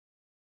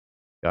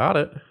 Got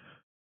it.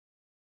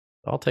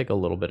 I'll take a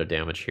little bit of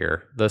damage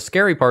here. The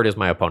scary part is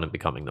my opponent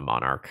becoming the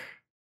Monarch.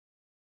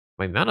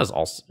 My mana's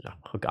also...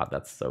 Oh god,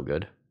 that's so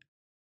good.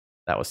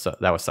 That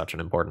was such an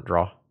important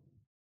draw.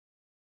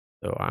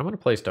 So I'm going to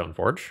play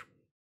Stoneforge.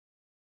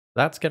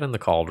 That's getting the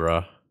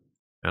Caldra.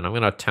 And I'm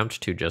going to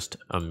attempt to just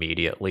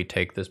immediately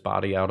take this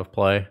body out of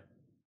play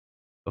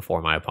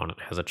before my opponent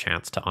has a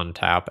chance to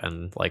untap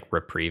and, like,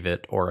 reprieve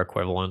it or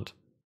equivalent.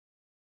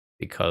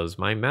 because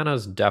my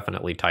mana's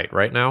definitely tight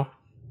right now.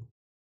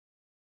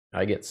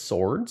 I get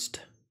swordsed.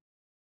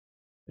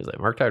 Is it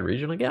Murktide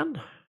Region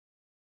again?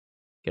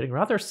 Getting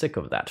rather sick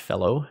of that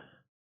fellow.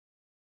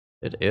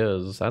 It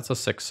is. That's a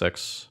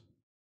 6/6.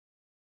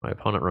 My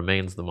opponent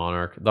remains the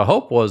Monarch. The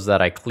hope was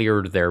that I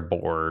cleared their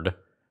board,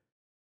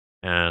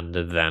 and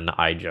then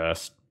I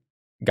just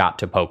got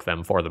to poke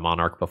them for the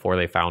Monarch before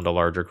they found a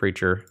larger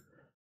creature.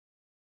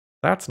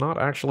 That's not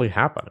actually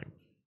happening.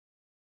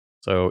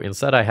 So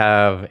instead I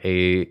have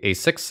a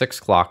 6/6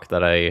 clock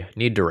that I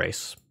need to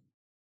race.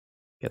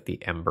 Get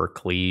the Ember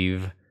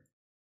Cleave.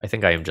 I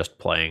think I am just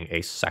playing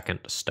a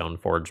second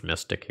Stoneforge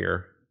Mystic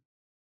here.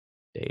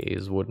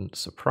 Days wouldn't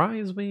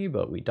surprise me,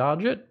 but we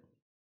dodge it.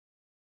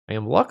 I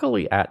am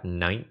luckily at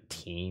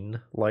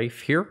 19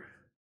 life here,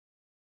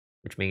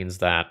 which means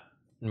that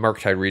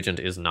Murktide Regent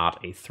is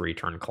not a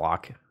 3-turn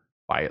clock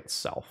by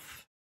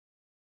itself.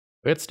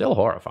 It's still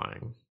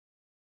horrifying.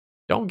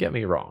 Don't get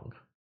me wrong.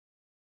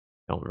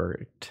 Don't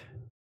hurt.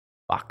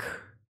 Fuck.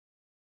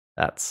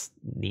 That's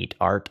neat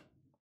art.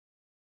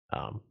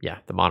 Yeah,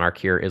 the Monarch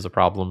here is a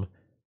problem.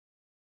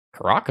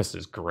 Karakas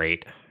is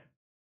great.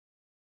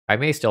 I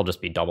may still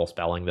just be double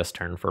spelling this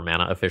turn for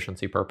mana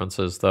efficiency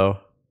purposes, though.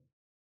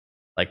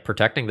 Like,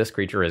 protecting this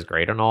creature is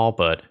great and all,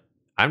 but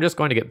I'm just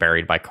going to get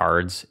buried by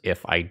cards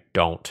if I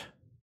don't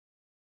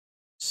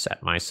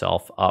set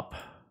myself up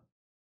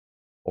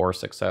for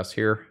success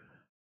here.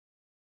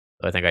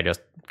 I think I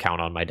just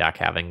count on my deck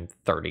having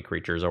 30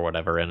 creatures or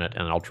whatever in it,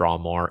 and I'll draw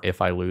more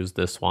if I lose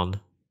this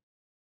one.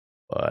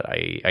 But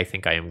I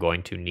think I am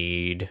going to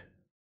need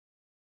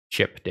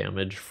chip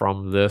damage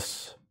from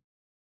this.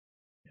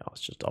 Yeah,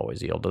 let's just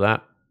always yield to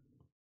that.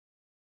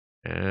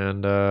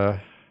 And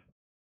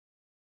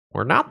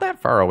we're not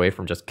that far away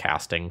from just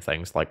casting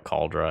things like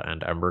Kaldra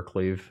and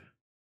Embercleave.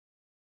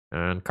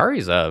 And Kari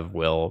Zev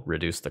will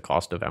reduce the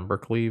cost of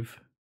Embercleave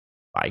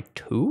by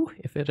 2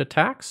 if it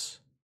attacks.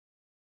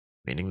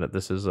 Meaning that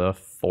this is a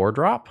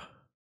 4-drop.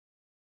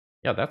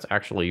 Yeah, that's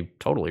actually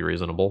totally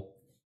reasonable.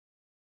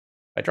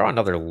 If I draw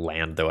another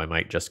land, though, I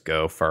might just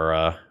go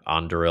for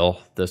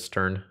Anduril this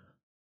turn.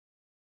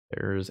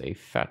 There's a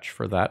fetch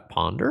for that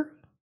Ponder.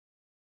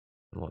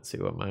 And let's see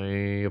what my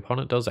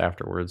opponent does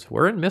afterwards.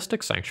 We're in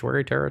Mystic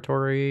Sanctuary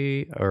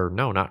territory. Or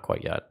no, not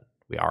quite yet.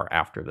 We are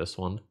after this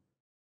one.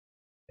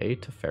 A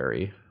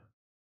Teferi.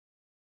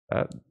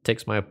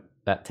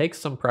 That takes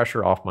some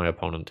pressure off my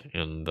opponent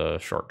in the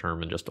short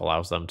term and just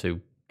allows them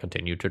to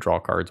continue to draw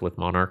cards with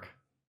Monarch.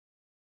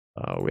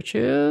 Which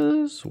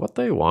is what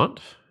they want.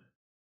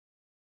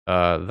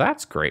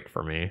 That's great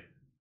for me,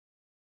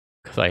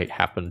 because I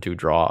happen to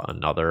draw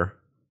another.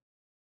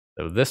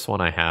 So this one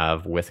I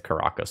have with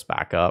Karakas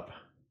backup.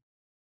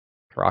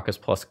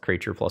 Karakas plus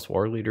creature plus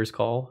Warleader's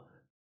Call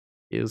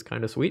is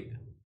kind of sweet.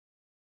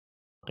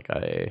 Like,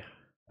 I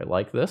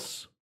like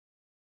this.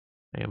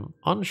 I am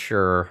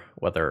unsure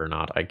whether or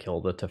not I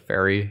kill the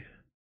Teferi.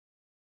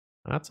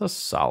 That's a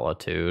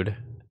Solitude.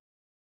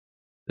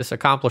 This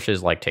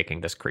accomplishes like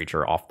taking this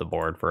creature off the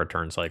board for a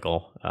turn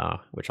cycle,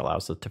 which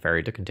allows the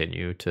Teferi to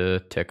continue to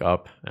tick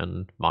up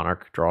and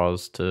Monarch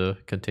draws to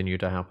continue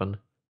to happen.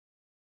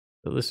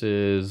 So this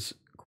is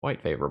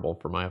quite favorable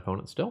for my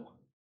opponent still.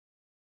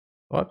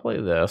 So I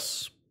play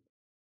this.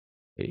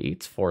 It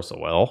eats Force of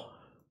Will.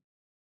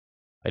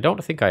 I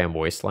don't think I am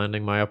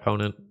wastelanding my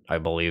opponent. I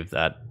believe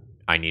that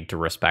I need to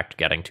respect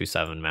getting to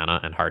 7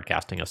 mana and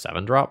hardcasting a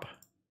 7-drop.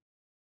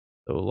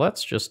 So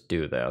let's just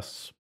do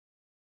this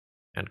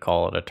and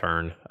call it a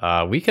turn.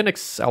 We can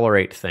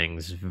accelerate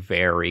things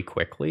very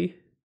quickly,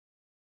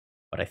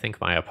 but I think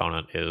my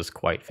opponent is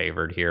quite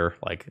favored here.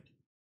 Like,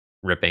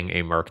 ripping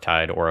a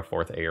Murktide or a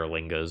 4th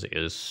Aerlingas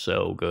is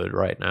so good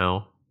right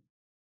now.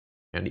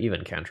 And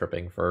even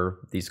cantripping for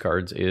these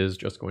cards is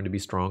just going to be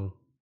strong.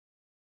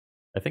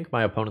 I think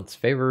my opponent's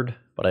favored,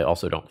 but I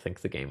also don't think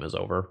the game is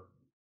over.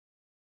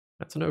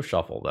 That's no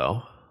shuffle,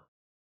 though.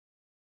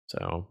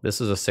 So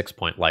this is a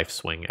 6-point life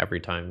swing every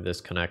time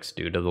this connects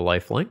due to the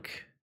life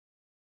link.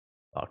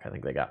 Fuck, I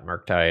think they got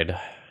Murktide.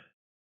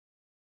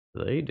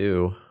 They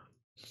do.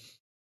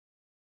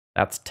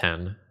 That's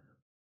 10.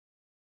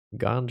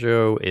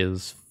 Ganjo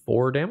is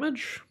 4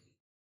 damage.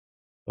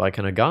 So I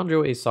can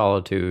Ganjo a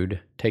Solitude,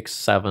 take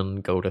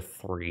 7, go to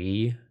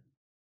 3,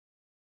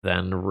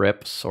 then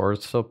rip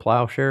Swords of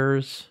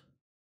Plowshares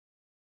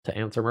to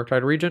answer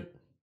Murktide Regent.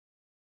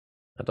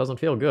 That doesn't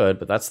feel good,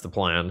 but that's the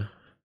plan.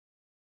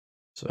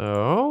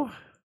 So,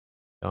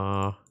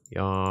 yaw.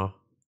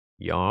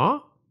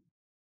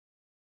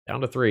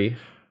 Down to 3.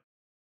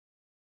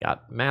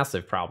 Got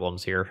massive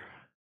problems here.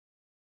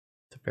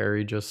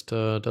 Teferi just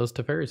does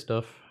Teferi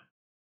stuff.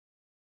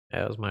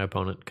 As my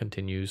opponent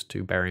continues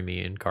to bury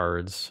me in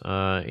cards.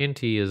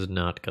 Inti is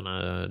not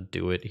gonna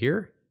do it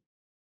here.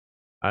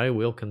 I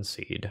will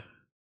concede.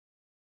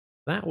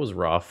 That was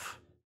rough.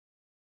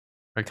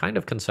 I kind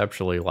of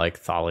conceptually like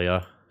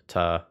Thalia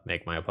to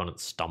make my opponent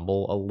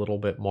stumble a little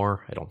bit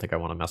more. I don't think I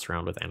want to mess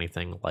around with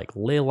anything like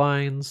ley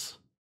lines.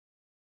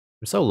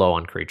 I'm so low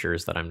on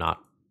creatures that I'm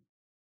not...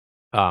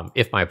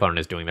 if my opponent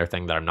is doing their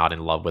thing, that I'm not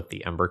in love with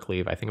the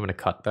Embercleave. I think I'm going to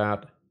cut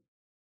that.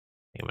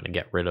 I'm going to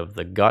get rid of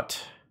the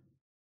gut.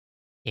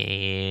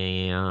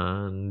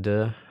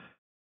 And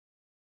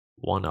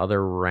one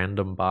other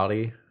random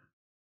body.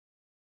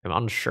 I'm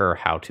unsure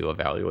how to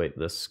evaluate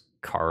this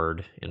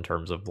card in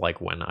terms of like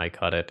when I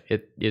cut it.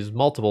 It is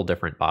multiple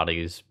different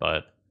bodies,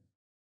 but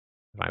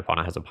if my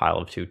opponent has a pile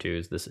of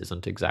 2/2s, this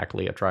isn't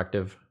exactly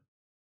attractive.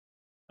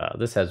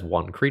 This has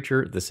one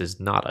creature. This is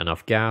not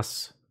enough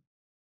gas.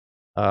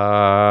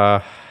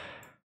 Oh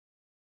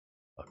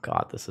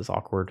god, this is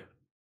awkward.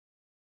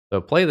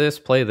 So play this,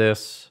 play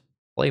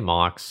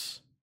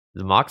Mox.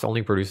 The Mox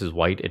only produces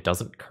white. It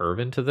doesn't curve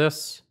into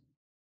this.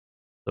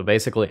 So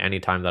basically,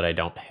 anytime that I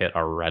don't hit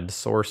a red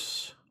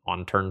source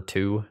on turn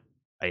 2,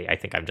 I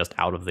think I'm just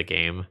out of the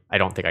game. I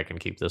don't think I can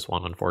keep this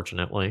one,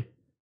 unfortunately.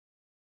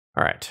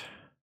 All right.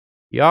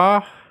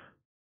 Yeah.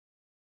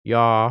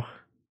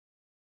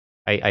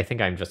 I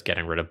think I'm just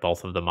getting rid of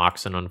both of the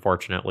Moxen,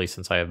 unfortunately,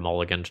 since I have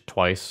mulliganed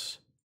twice.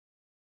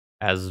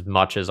 As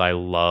much as I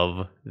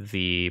love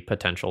the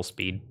potential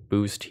speed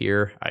boost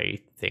here, I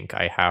think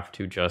I have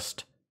to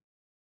just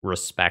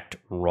respect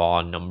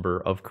raw number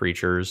of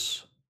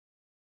creatures.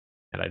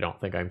 And I don't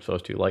think I'm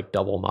supposed to like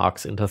double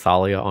Mox into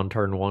Thalia on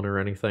turn 1 or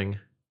anything. I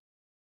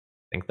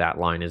think that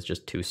line is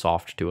just too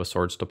soft to a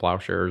Swords to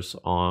Plowshares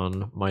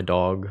on my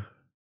dog.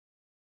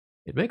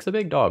 It makes a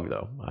big dog,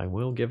 though. I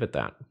will give it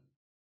that.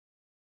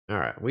 All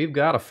right, we've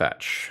got a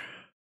fetch.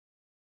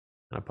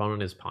 An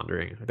opponent is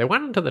pondering. They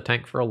went into the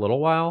tank for a little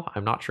while.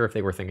 I'm not sure if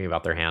they were thinking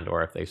about their hand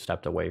or if they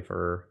stepped away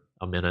for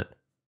a minute.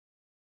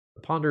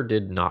 The ponder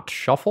did not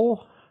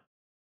shuffle.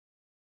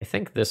 I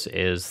think this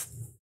is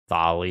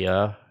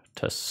Thalia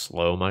to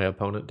slow my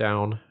opponent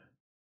down.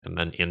 And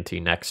then Inti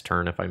next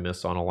turn if I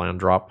miss on a land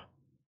drop.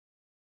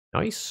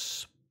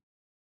 Nice.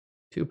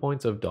 2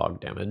 points of dog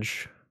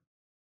damage.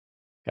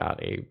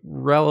 Got a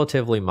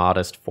relatively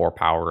modest 4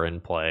 power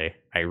in play.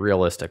 I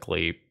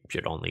realistically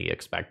should only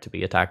expect to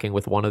be attacking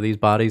with one of these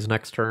bodies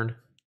next turn.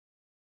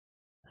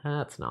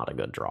 That's not a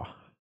good draw.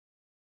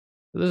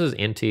 So this is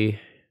Inti.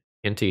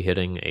 Inti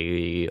hitting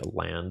a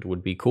land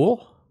would be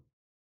cool.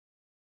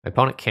 My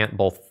opponent can't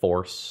both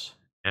force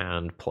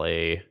and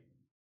play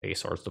a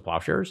Swords to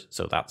Plowshares,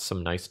 so that's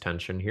some nice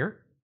tension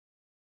here.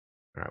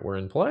 All right, we're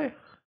in play.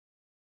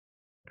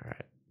 All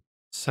right,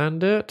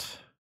 send it.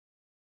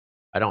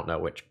 I don't know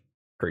which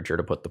creature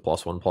to put the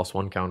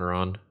 +1/+1 counter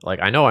on. Like,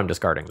 I know I'm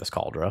discarding this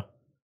Caldra.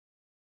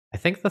 I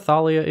think the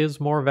Thalia is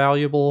more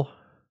valuable.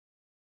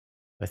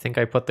 I think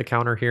I put the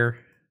counter here.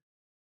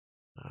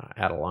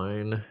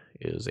 Adeline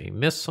is a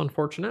miss,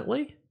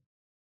 unfortunately.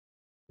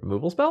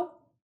 Removal spell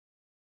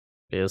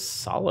is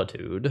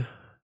Solitude.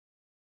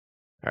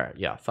 All right,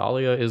 yeah,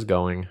 Thalia is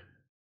going.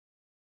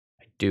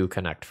 I do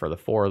connect for the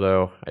 4,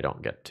 though. I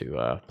don't get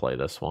to play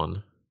this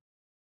one.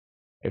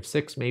 I have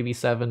 6, maybe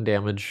 7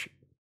 damage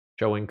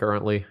showing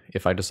currently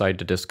if I decide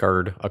to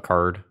discard a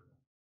card.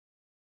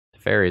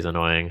 Fairy's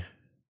annoying.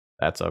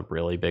 That's a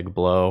really big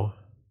blow.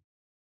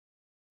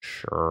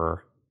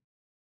 Sure.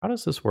 How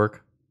does this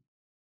work?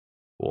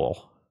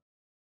 Cool.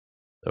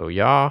 So,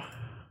 yeah.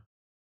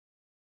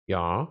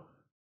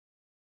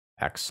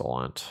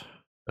 Excellent.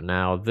 So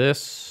now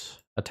this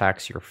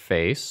attacks your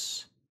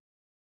face.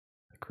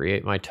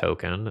 Create my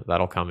token.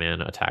 That'll come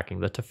in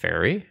attacking the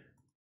Teferi.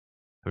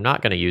 I'm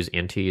not going to use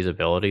Inti's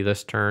ability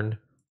this turn.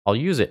 I'll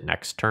use it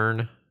next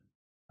turn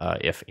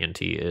if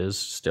Inti is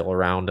still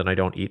around and I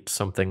don't eat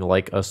something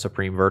like a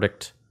Supreme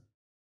Verdict.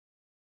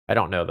 I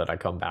don't know that I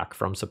come back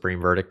from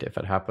Supreme Verdict if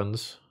it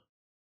happens,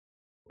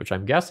 which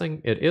I'm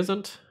guessing it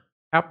isn't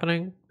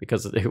happening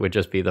because it would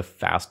just be the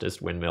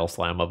fastest windmill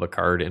slam of a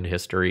card in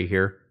history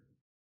here.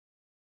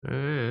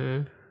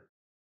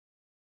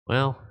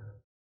 Well,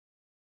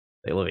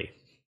 they Livy.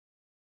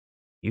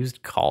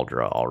 Used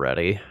Caldra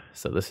already,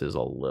 so this is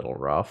a little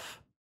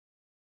rough.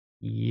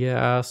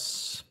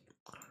 Yes,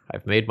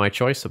 I've made my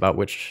choice about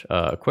which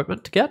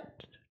equipment to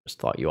get. Just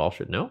thought you all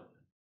should know.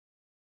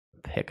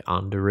 Pick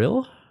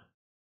Anduril.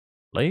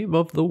 Flame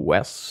of the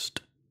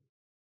West.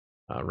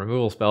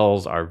 Removal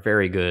spells are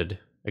very good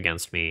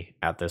against me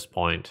at this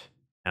point,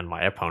 and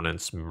my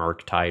opponent's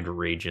Murktide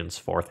Regents,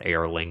 4th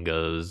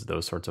Airlingas,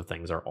 those sorts of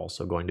things are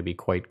also going to be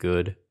quite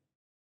good.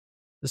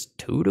 This is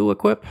 2 to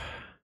equip?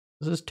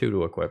 This is 2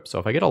 to equip, so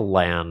if I get a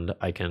land,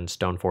 I can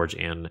Stoneforge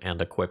in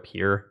and equip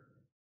here.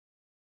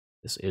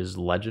 This is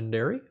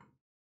legendary.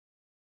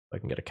 I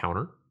can get a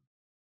counter.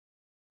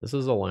 This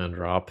is a land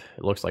drop.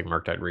 It looks like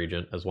Murktide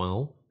Regent as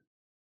well.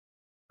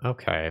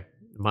 Okay,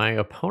 my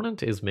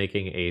opponent is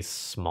making a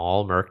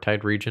small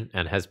Murktide Regent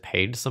and has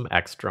paid some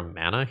extra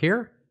mana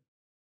here.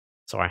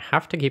 So I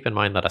have to keep in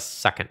mind that a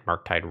second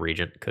Murktide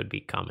Regent could be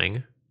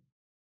coming.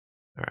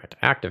 All right,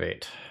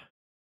 activate.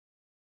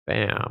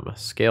 Bam,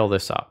 scale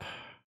this up.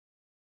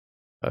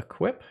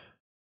 Equip.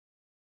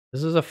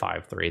 This is a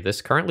 5/3.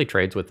 This currently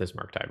trades with this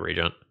Murktide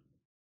Regent.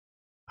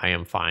 I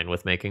am fine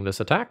with making this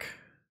attack.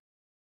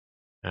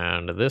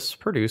 And this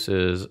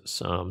produces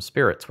some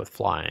spirits with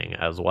flying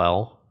as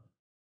well.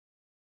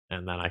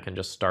 And then I can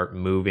just start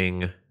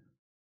moving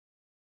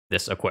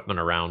this equipment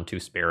around to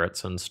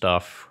spirits and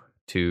stuff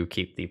to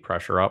keep the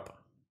pressure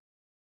up.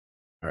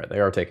 All right, they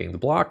are taking the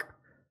block.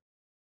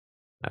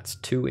 That's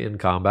 2 in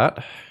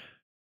combat.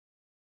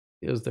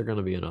 Is there going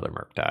to be another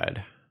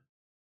Murktide?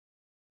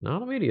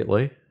 Not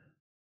immediately. I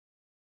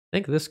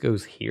think this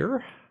goes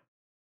here.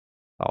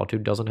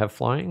 Solitude doesn't have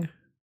flying.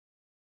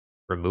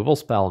 Removal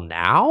spell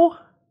now?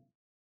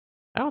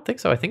 I don't think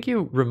so. I think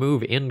you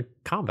remove in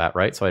combat,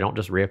 right? So I don't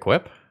just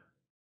re-equip.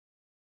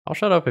 I'll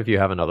shut up if you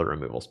have another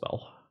removal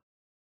spell.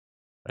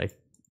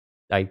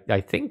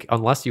 I think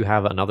unless you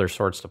have another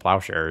Swords to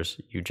Plowshares,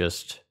 you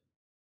just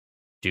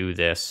do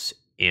this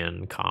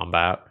in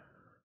combat.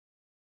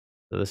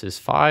 So this is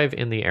 5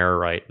 in the air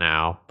right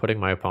now, putting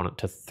my opponent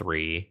to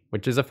 3,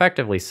 which is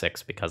effectively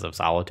 6 because of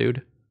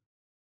Solitude.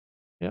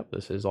 Yep,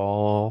 this is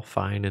all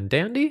fine and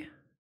dandy.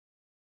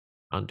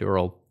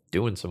 Anduril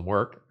doing some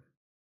work.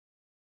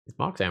 These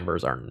Mox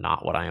Ambers are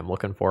not what I am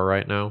looking for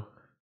right now.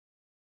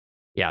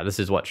 Yeah, this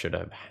is what should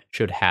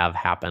have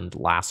happened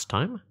last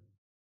time.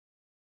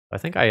 I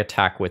think I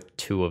attack with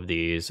 2 of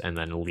these and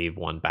then leave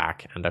 1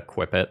 back and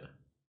equip it.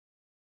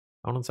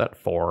 Opponent's at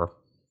 4.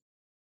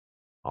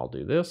 I'll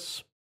do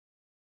this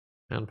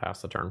and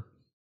pass the turn.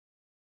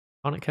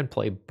 Opponent can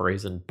play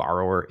Brazen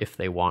Borrower if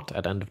they want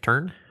at end of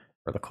turn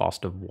for the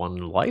cost of 1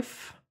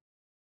 life,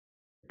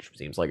 which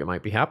seems like it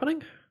might be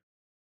happening.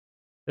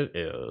 It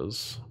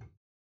is.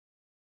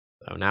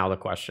 So now the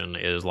question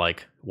is,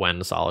 like,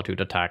 when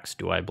Solitude attacks,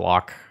 do I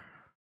block?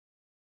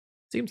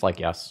 Seems like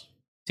yes.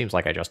 Seems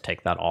like I just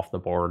take that off the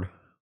board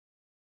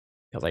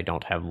because I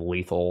don't have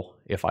lethal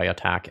if I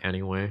attack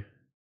anyway.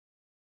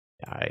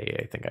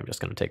 I think I'm just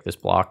going to take this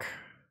block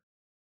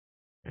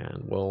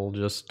and we'll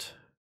just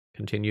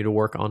continue to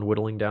work on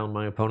whittling down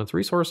my opponent's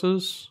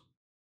resources.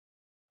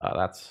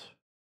 That's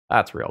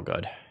real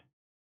good.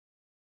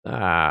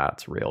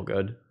 That's real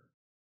good.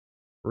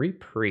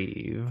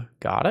 Reprieve.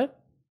 Got it.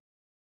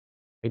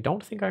 I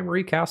don't think I'm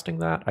recasting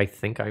that. I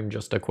think I'm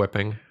just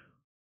equipping.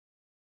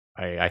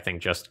 I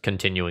think just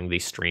continuing the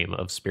stream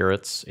of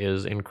spirits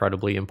is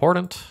incredibly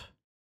important.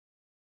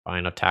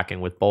 Fine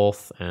attacking with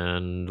both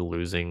and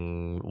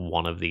losing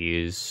one of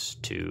these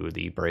to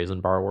the Brazen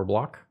Borrower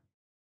block.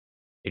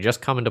 They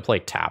just come into play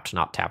tapped,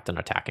 not tapped and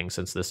attacking,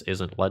 since this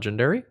isn't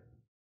legendary.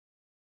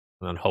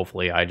 And then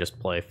hopefully I just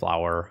play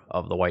Flower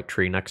of the White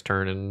Tree next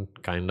turn and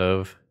kind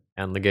of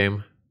end the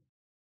game.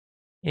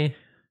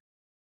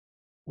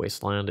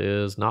 Wasteland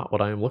is not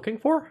what I am looking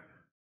for.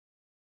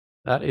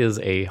 That is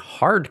a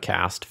hard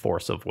cast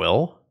Force of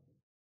Will.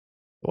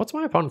 What's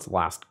my opponent's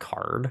last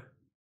card?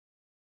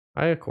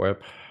 I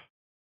equip.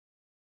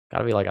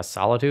 Gotta be like a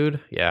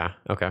Solitude? Yeah,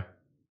 okay.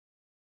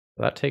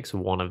 That takes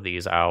one of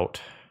these out.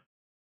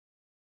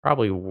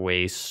 Probably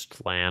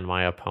Wasteland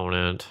my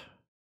opponent.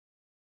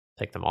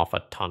 Take them off a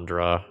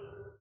Tundra.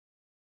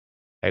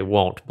 I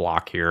won't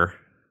block here.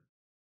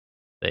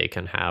 They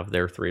can have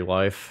their 3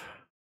 life.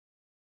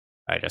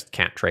 I just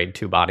can't trade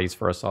 2 bodies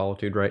for a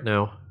Solitude right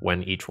now,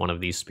 when each one of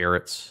these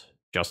spirits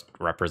just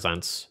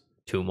represents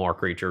 2 more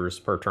creatures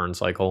per turn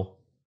cycle.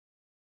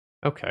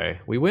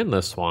 Okay, we win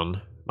this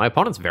one. My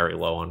opponent's very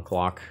low on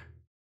clock.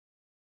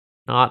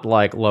 Not,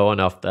 like, low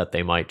enough that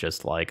they might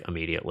just, like,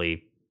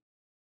 immediately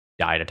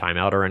die to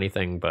timeout or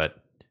anything,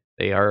 but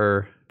they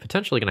are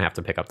potentially going to have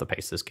to pick up the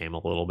pace this game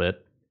a little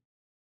bit.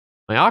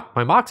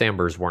 My Mox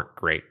Ambers weren't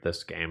great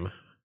this game,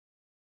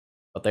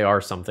 but they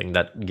are something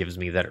that gives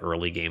me that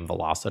early game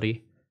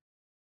velocity.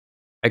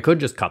 I could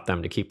just cut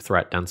them to keep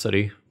threat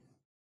density.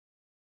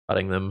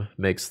 Cutting them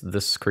makes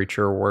this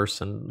creature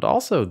worse and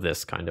also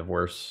this kind of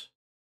worse.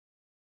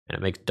 And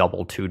it makes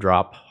double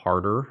 2-drop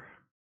harder.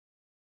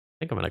 I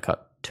think I'm going to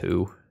cut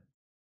 2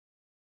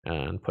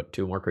 and put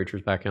 2 more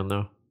creatures back in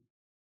though.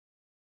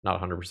 Not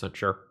 100%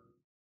 sure.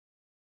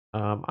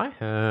 I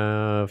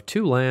have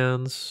 2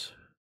 lands.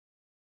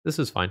 This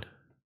is fine.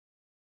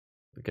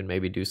 We can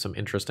maybe do some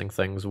interesting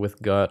things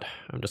with Gut.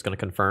 I'm just going to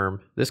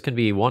confirm. This can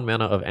be 1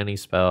 mana of any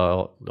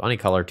spell, any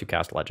color to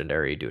cast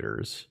Legendary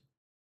Deuters.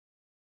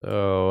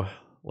 So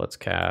let's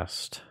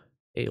cast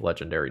a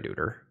Legendary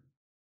Deuter.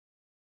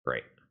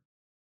 Great.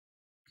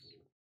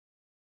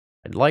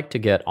 I'd like to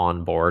get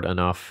on board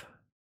enough.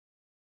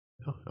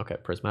 Oh, okay,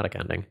 Prismatic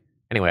Ending.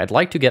 Anyway, I'd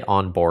like to get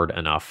on board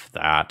enough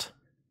that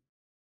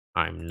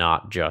I'm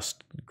not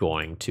just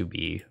going to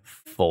be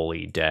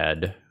fully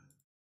dead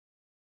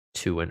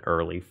to an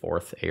early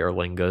 4th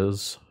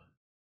Aerlingas.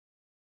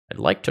 I'd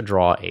like to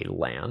draw a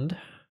land.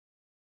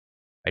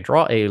 I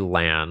draw a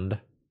land.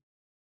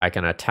 I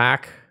can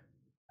attack.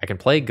 I can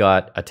play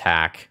Gut,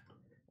 attack,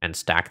 and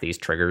stack these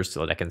triggers so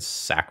that I can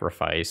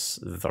sacrifice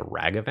the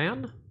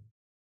Ragavan.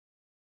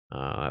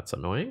 That's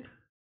annoying.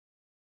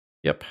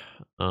 Yep.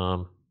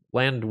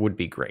 Land would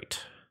be great.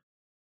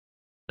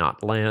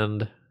 Not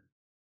land.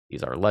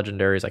 These are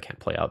legendaries. I can't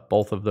play out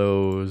both of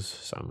those,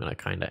 so I'm going to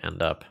kind of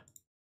end up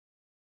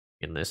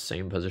in this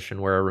same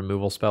position where a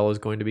removal spell is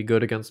going to be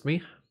good against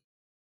me.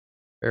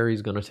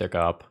 Fairy's going to tick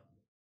up.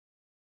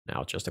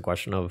 Now it's just a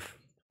question of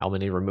how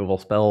many removal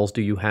spells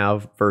do you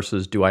have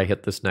versus do I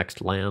hit this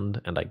next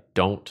land, and I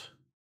don't.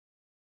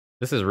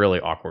 This is really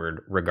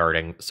awkward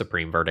regarding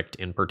Supreme Verdict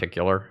in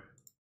particular.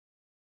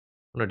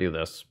 I'm going to do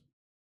this.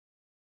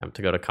 Attempt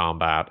to go to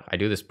combat. I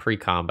do this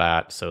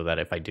pre-combat so that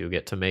if I do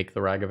get to make the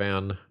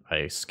Ragavan,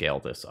 I scale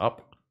this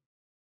up.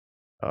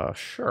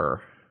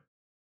 Sure.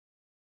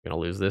 Gonna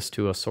lose this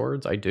to a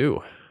swords? I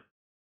do.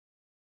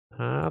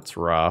 That's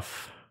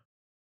rough.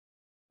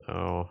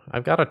 Oh,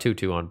 I've got a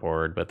 2/2 on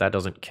board, but that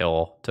doesn't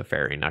kill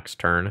Teferi next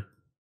turn.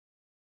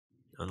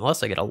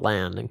 Unless I get a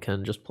land and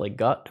can just play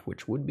Gut,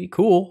 which would be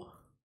cool.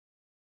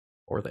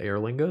 Or the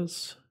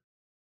Airlingas.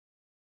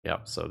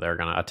 Yep, so they're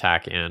gonna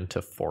attack in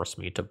to force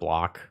me to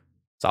block.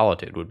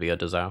 Solitude would be a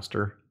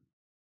disaster.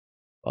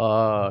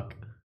 Fuck.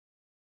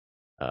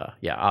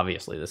 Yeah,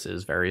 obviously this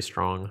is very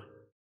strong.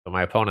 So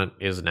my opponent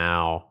is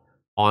now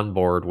on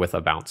board with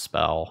a bounce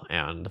spell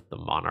and the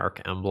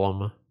Monarch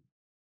emblem.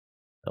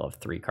 They'll have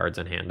 3 cards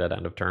in hand at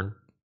end of turn.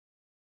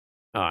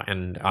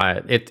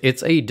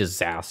 It's a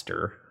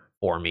disaster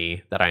for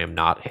me that I am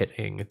not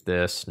hitting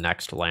this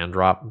next land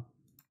drop,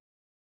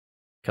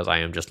 because I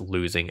am just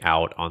losing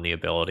out on the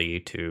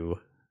ability to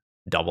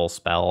double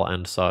spell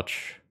and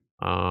such.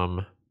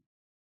 I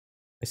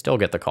still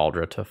get the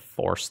Cauldron to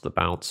force the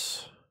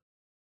bounce.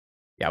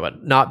 Yeah,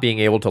 but not being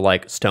able to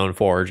like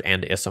Stoneforge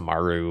and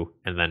Isamaru,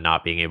 and then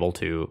not being able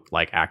to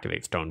like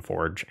activate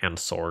Stoneforge and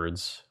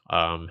swords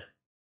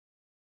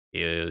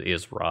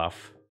is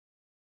rough.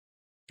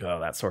 Oh,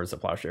 that Swords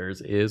of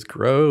Plowshares is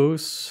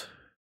gross.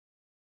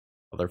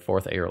 Other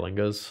 4th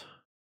Airlingas.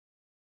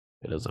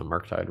 It is a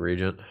Murktide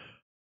Regent.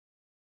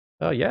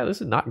 Oh yeah,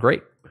 this is not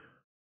great.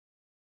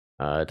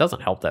 It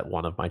doesn't help that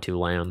one of my 2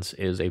 lands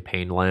is a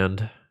pain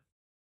land.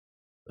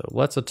 So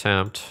let's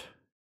attempt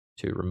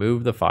to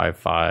remove the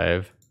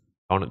 5/5.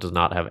 Opponent does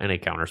not have any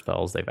counter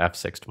spells. They've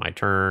F6'd my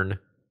turn.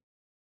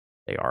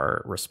 They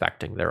are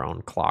respecting their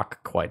own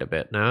clock quite a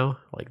bit now.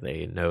 Like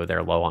they know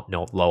they're low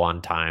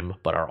on time,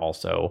 but are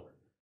also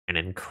an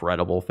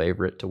incredible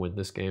favorite to win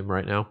this game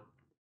right now.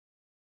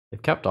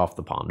 They've kept off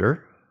the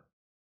Ponder,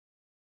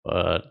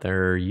 but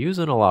they're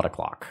using a lot of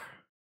clock.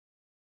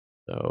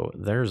 So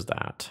there's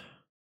that.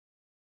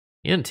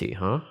 Inti,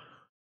 huh?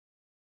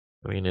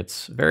 I mean,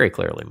 it's very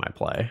clearly my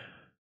play.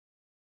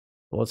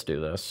 Let's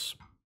do this.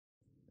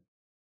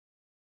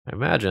 I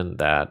imagine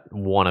that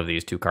one of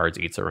these 2 cards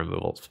eats a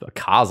removal. A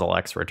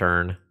Kozilek's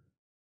Return.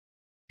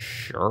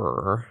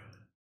 Sure.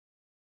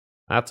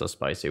 That's a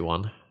spicy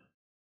one.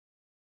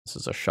 This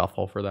is a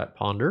shuffle for that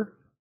Ponder.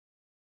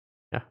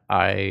 Yeah,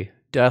 I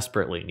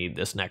desperately need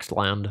this next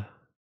land.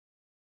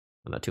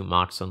 And the 2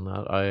 Moxen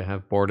that I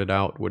have boarded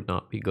out would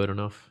not be good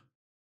enough.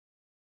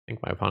 I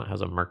think my opponent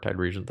has a Murktide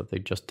Regent that they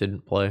just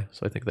didn't play,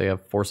 so I think they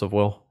have Force of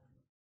Will.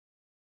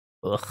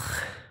 Ugh.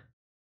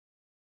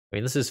 I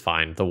mean, this is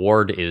fine. The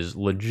ward is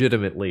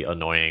legitimately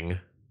annoying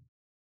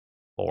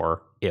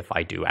for if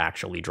I do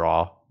actually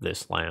draw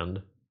this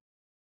land.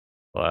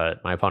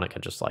 But my opponent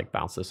can just like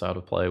bounce this out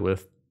of play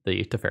with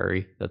the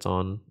Teferi that's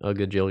on a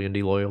Gajillion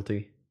D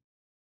loyalty.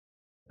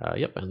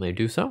 Yep, and they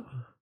do so.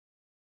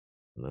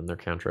 And then they're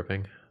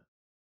cantripping.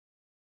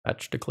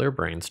 Fetch, Declare,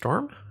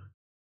 Brainstorm.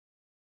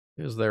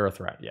 Is there a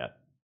threat yet?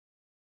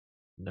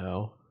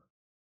 No.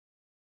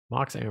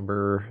 Mox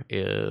Amber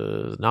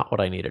is not what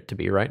I need it to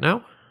be right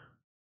now.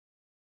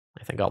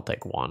 I think I'll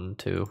take 1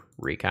 to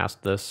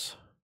recast this.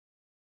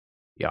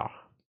 Yeah.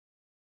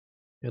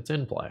 It's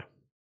in play.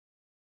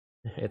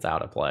 It's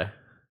out of play.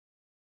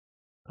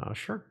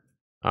 Sure.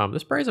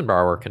 This Brazen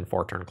Borrower can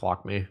 4-turn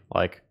clock me.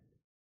 Like,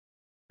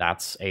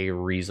 that's a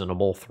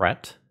reasonable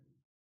threat.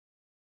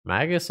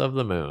 Magus of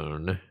the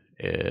Moon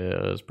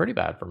is pretty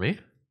bad for me.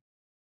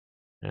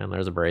 And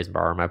there's a Brazen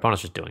Borrower. My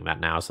opponent's just doing that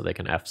now so they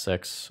can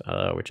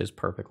F6, which is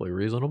perfectly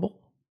reasonable.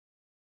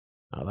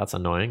 That's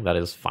annoying. That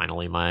is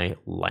finally my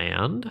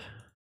land.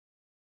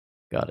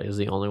 Gut is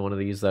the only one of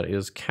these that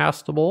is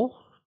castable.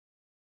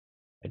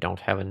 I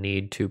don't have a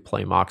need to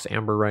play Mox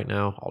Amber right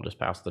now. I'll just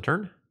pass the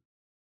turn.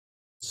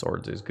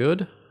 Swords is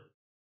good.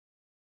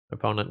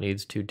 Opponent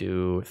needs to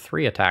do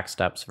 3 attack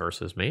steps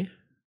versus me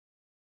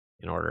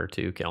in order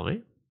to kill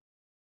me.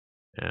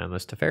 And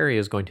this Teferi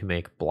is going to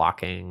make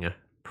blocking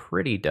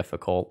pretty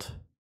difficult.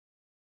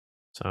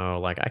 So,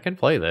 like, I can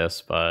play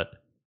this,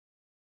 but,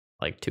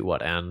 like, to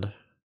what end?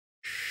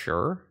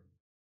 Sure.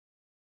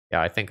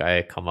 Yeah, I think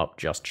I come up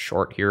just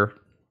short here.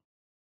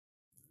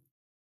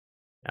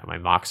 Yeah, my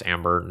Mox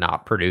Amber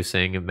not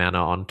producing mana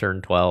on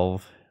turn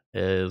 12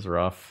 is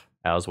rough,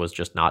 as was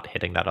just not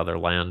hitting that other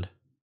land.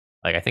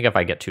 Like, I think if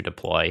I get to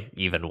deploy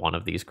even one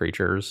of these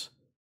creatures,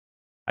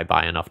 I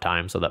buy enough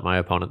time so that my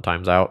opponent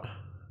times out.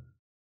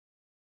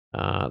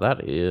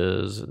 That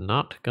is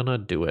not gonna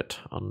do it,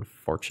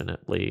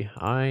 unfortunately.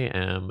 I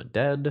am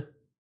dead.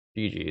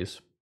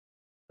 GG's.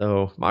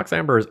 So, Mox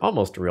Amber is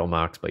almost a real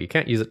Mox, but you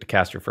can't use it to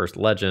cast your first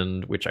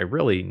legend, which I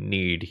really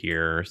need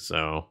here,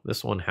 so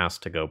this one has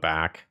to go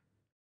back.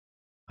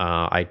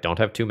 I don't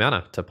have 2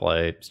 mana to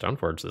play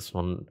Stoneforge. This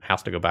one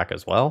has to go back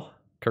as well.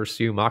 Curse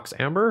you, Mox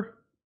Amber.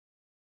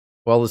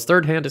 Well, his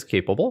 3rd hand is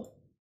capable.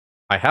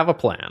 I have a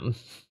plan.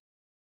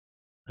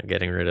 I'm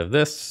getting rid of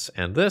this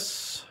and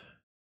this.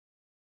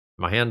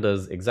 My hand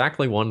does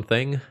exactly one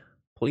thing.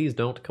 Please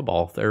don't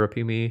Cabal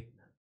Therapy me.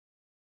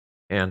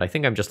 And I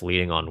think I'm just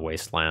leading on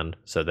Wasteland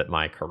so that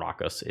my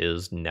Karakas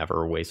is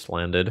never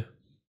wastelanded.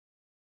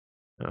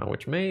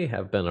 Which may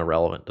have been a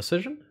relevant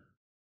decision.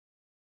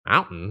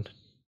 Mountain?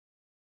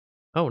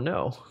 Oh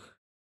no.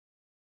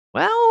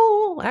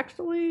 Well,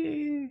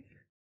 actually,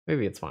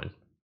 maybe it's fine.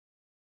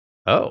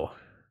 Oh.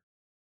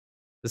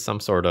 This is some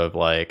sort of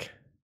like...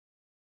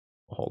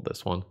 I'll hold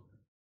this one.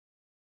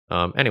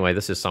 Anyway,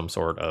 this is some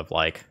sort of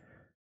like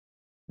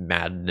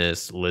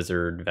madness,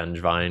 lizard,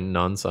 vengevine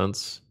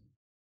nonsense.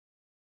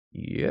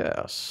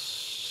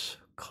 Yes.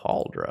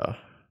 Caldra.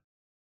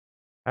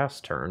 Pass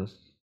turn.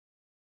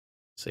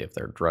 See if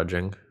they're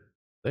drudging.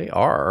 They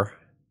are.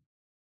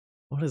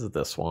 What is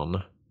this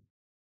one?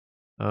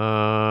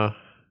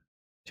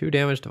 2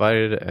 damage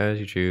divided as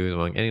you choose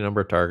among any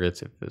number of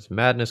targets. If this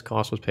madness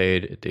cost was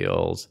paid, it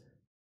deals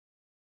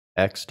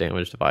X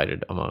damage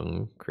divided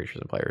among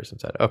creatures and players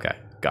instead. Okay,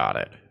 got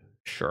it.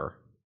 Sure.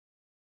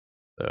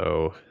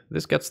 So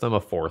this gets them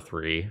a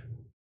 4/3,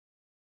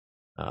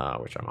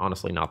 which I'm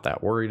honestly not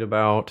that worried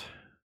about.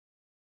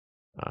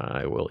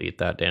 I will eat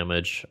that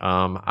damage.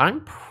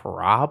 I'm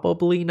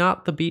probably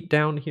not the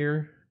beatdown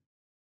here.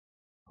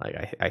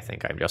 Like, I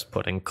think I'm just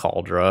putting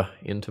Caldra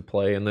into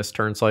play in this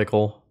turn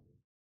cycle,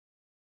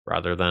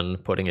 rather than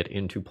putting it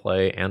into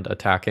play and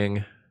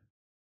attacking.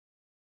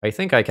 I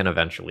think I can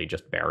eventually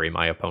just bury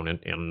my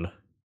opponent in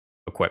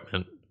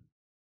equipment,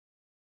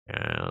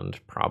 and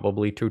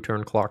probably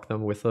 2-turn clock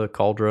them with a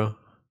Caldra.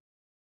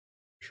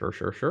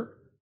 Sure.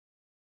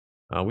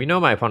 We know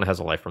my opponent has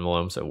a life from the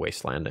loam, so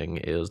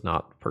wastelanding is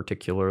not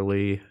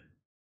particularly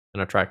an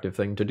attractive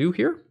thing to do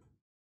here.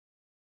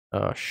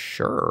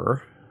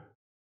 Sure.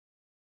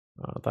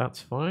 That's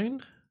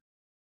fine.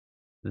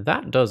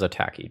 That does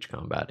attack each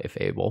combat if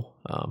able.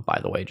 By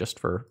the way, just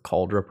for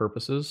Caldra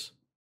purposes.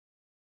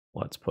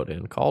 Let's put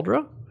in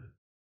Caldra.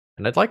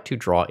 And I'd like to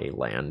draw a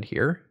land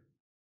here.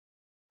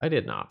 I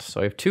did not.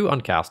 So I have 2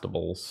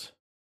 uncastables.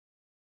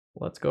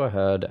 Let's go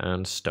ahead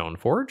and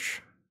Stoneforge.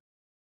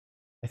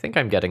 I think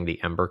I'm getting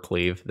the Ember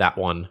Cleave. That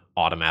one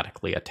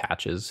automatically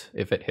attaches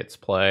if it hits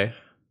play.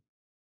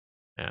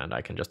 And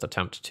I can just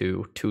attempt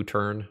to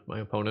 2-turn my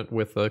opponent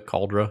with a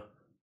Caldra.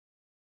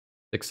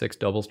 6/6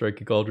 double strike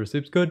Caldra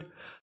seems good.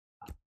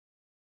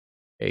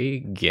 A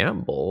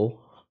gamble.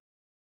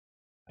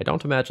 I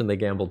don't imagine they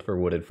gambled for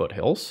Wooded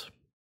Foothills.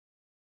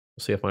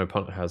 We'll see if my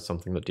opponent has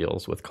something that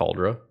deals with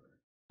Caldra.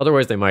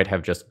 Otherwise, they might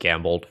have just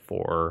gambled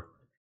for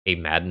a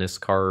Madness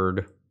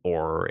card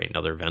or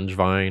another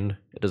Vengevine.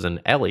 It is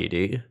an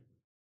LED.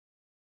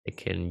 I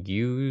can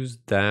use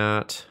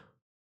that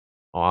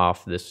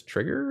off this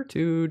trigger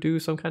to do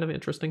some kind of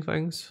interesting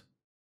things.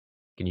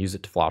 I can use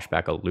it to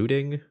flashback a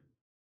looting.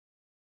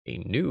 A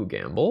new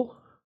gamble.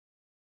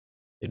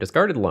 They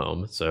discarded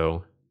Loam,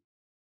 so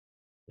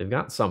they've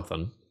got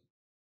something.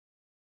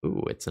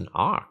 Ooh, it's an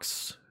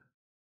Ox.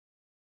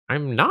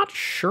 I'm not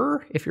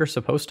sure if you're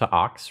supposed to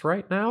Ox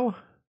right now.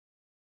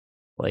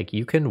 Like,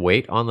 you can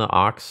wait on the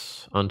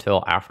Ox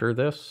until after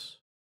this,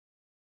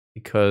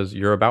 because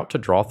you're about to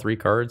draw 3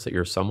 cards that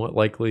you're somewhat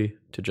likely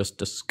to just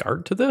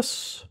discard to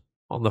this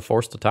on the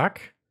forced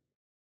attack.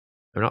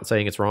 I'm not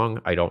saying it's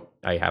wrong.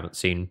 I haven't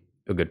seen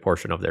a good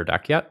portion of their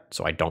deck yet,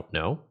 so I don't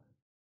know.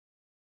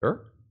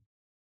 Sure.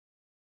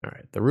 All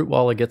right, the Root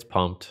Wallet gets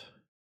pumped.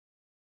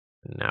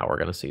 Now we're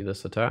going to see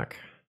this attack.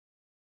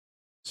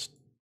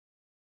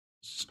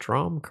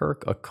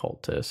 Stromkirk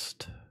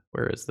Occultist.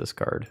 Where is this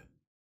card?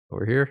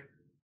 Over here?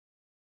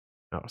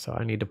 Oh, so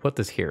I need to put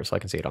this here so I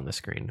can see it on the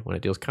screen. When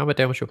it deals combat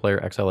damage to a player,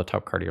 exile the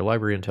top card of your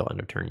library until end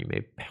of turn. You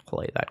may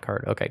play that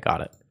card. Okay,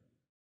 got it.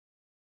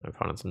 My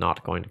opponent's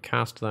not going to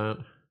cast that.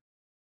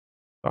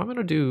 So I'm going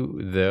to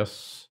do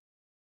this.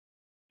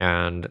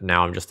 And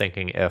now I'm just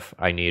thinking if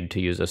I need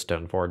to use a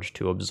Stoneforge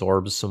to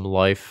absorb some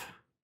life.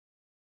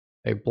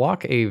 I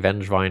block a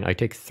Vengevine. I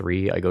take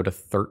 3. I go to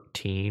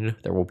 13.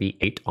 There will be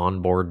 8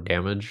 onboard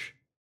damage.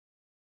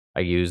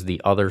 I use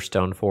the other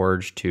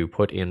Stoneforge to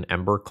put in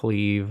Ember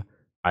Cleave.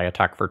 I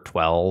attack for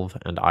 12,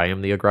 and I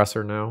am the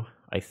aggressor now.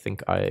 I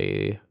think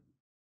I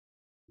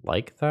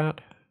like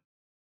that.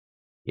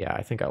 Yeah,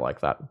 I think I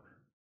like that. All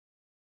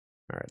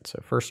right, so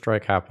first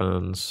strike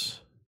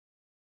happens.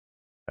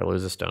 I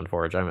lose a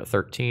Stoneforge. I'm at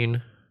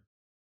 13.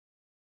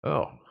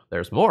 Oh,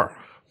 there's more.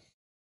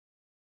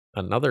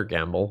 Another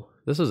gamble.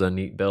 This is a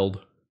neat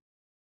build.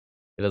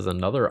 It is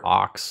another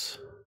Ox.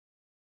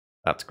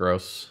 That's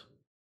gross.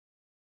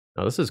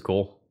 No, this is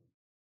cool.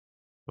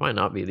 I might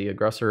not be the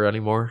aggressor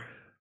anymore.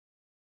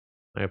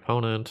 My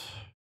opponent.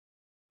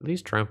 Do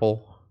these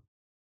trample?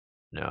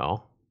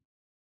 No.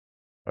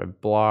 I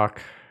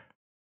block.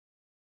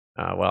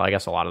 Well, I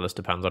guess a lot of this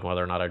depends on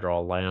whether or not I draw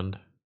a land.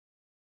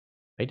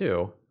 I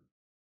do.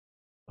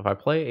 If I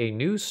play a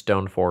new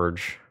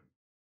Stoneforge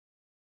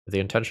with the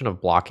intention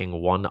of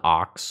blocking 1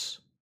 Ox,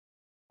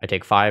 I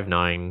take 5,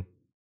 9,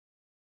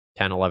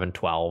 10, 11,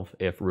 12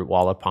 if Root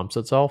Wallet pumps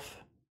itself.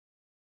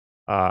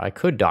 I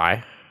could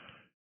die.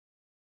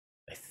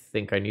 I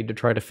think I need to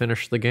try to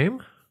finish the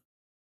game.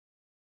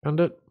 Found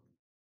it.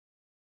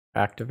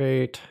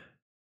 Activate.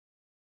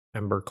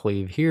 Ember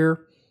Cleave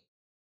here.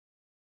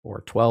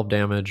 For 12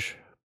 damage.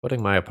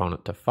 Putting my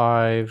opponent to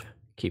 5.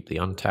 Keep the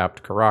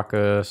untapped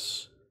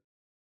Caracas.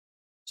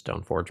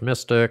 Stoneforge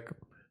Mystic.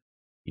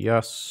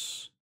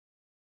 Yes.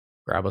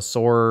 Grab a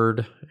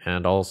sword,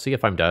 and I'll see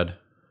if I'm dead.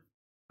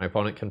 My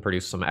opponent can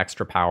produce some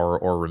extra power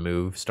or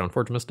remove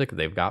Stoneforge Mystic.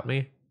 They've got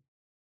me.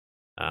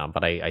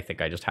 But I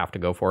think I just have to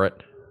go for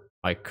it.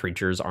 My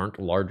creatures aren't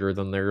larger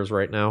than theirs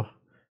right now.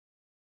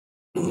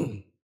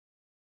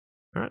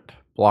 Alright,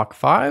 block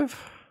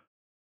 5.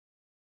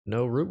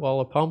 No root wall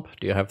of pump.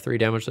 Do you have 3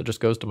 damage that just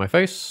goes to my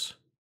face?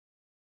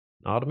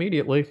 Not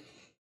immediately.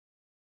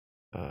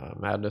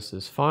 Madness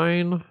is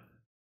fine.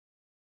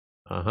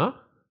 Uh-huh.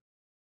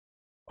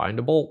 Find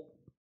a bolt.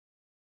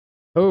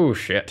 Oh,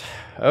 shit.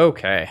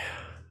 Okay.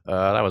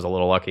 That was a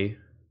little lucky.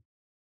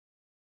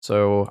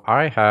 So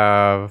I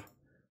have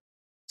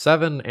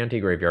 7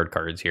 anti-graveyard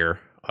cards here,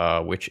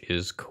 which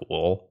is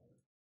cool.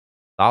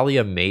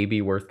 Thalia may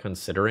be worth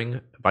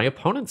considering. My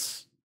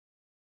opponent's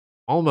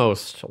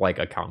almost like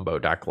a combo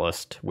deck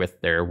list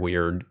with their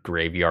weird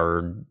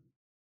graveyard,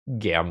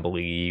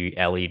 gambly,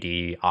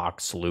 LED,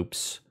 Ox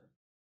loops.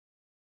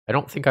 I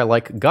don't think I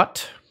like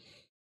Gut.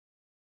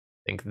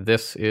 I think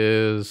this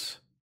is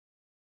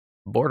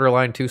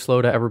borderline too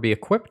slow to ever be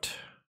equipped.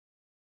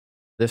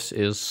 This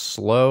is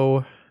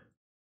slow.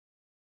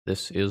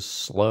 This is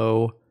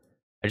slow.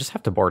 I just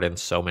have to board in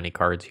so many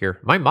cards here.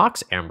 My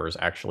Mox Ambers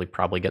actually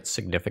probably get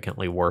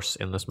significantly worse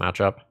in this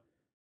matchup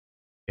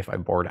if I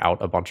board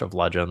out a bunch of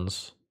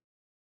legends.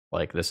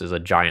 Like, this is a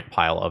giant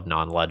pile of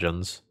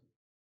non-legends.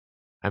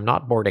 I'm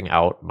not boarding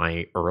out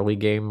my early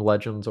game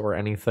legends or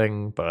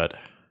anything, but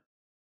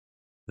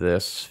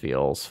this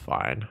feels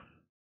fine.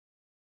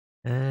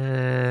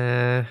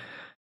 I'm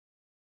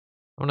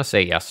gonna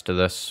say yes to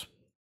this.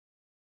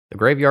 The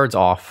graveyard's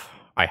off.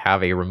 I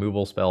have a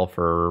removal spell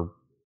for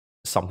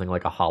something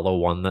like a hollow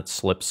one that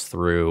slips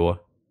through.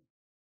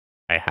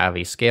 I have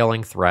a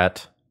scaling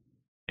threat,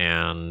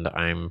 and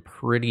I'm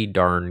pretty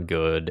darn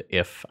good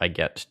if I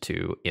get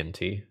to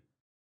Inti.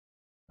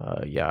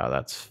 Yeah,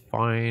 that's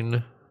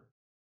fine.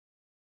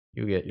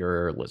 You get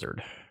your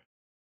lizard.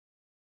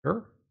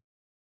 Sure.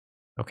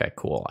 Okay,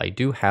 cool. I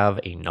do have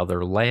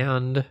another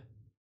land.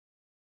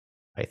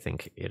 I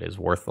think it is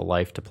worth the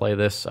life to play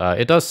this.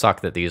 It does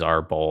suck that these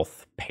are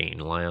both pain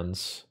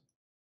lands,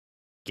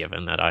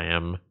 given that I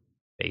am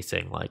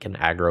facing like an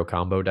aggro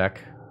combo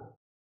deck.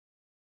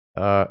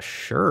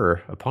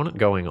 Sure. Opponent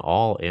going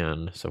all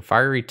in. So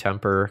Fiery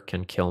Temper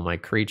can kill my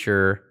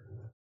creature.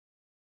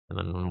 And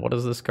then what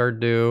does this card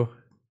do?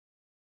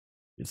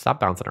 Stop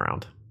bouncing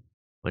around.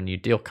 When you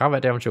deal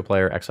combat damage to a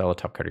player, exile a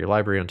top card of your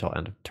library until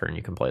end of turn.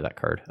 You can play that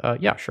card.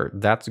 Yeah, sure.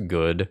 That's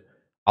good.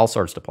 All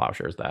Swords to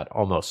Plowshares that,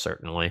 almost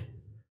certainly.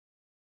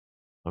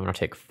 I'm going to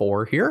take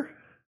 4 here.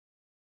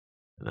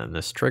 And then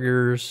this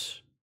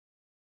triggers.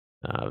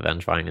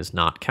 Vengevine is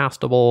not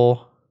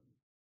castable.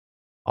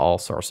 All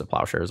Swords to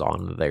Plowshares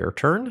on their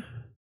turn.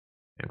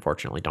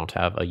 Unfortunately, don't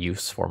have a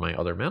use for my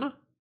other mana.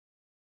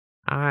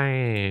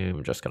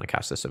 I'm just going to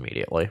cast this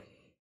immediately.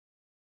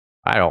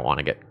 I don't want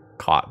to get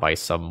caught by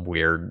some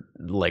weird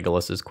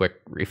Legolas's quick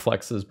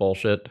reflexes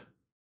bullshit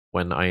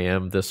when I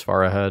am this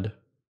far ahead.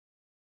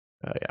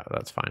 Yeah,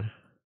 that's fine.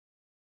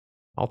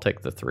 I'll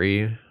take the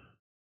 3.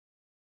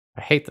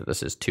 I hate that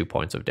this is 2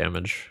 points of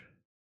damage.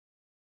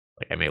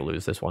 Like, I may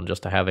lose this one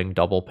just to having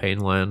double pain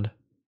land.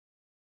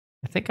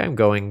 I think I'm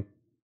going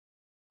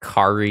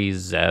Kari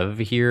Zev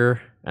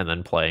here, and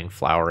then playing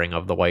Flowering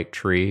of the White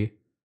Tree.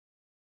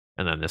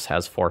 And then this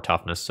has 4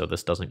 toughness, so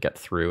this doesn't get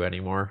through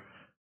anymore.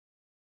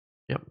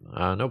 Yep,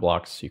 no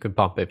blocks. You can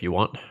bump if you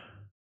want.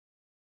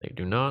 They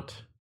do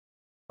not,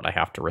 but I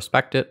have to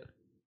respect it.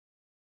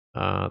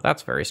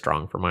 That's very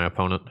strong for my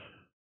opponent.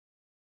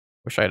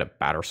 Wish I had a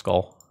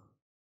Batterskull.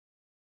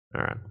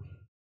 Alright.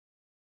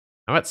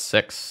 I'm at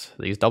 6.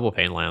 These double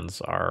pain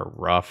lands are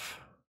rough.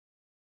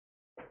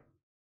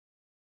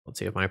 Let's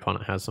see if my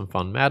opponent has some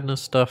fun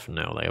madness stuff.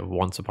 No, they have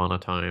Once Upon a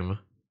Time.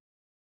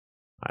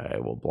 I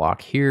will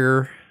block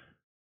here.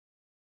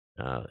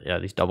 Yeah,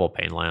 these double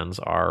pain lands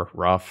are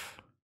rough.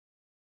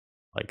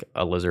 Like,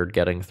 a lizard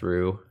getting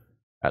through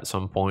at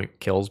some point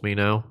kills me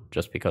now,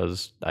 just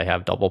because I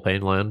have double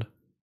pain land.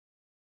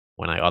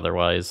 When I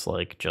otherwise,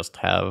 like, just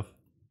have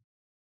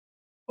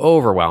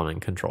overwhelming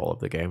control of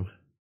the game.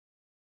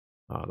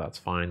 That's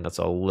fine. That's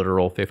a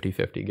literal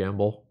 50-50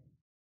 gamble.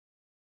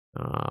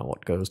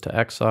 What goes to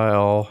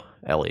exile?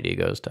 LED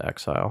goes to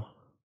exile.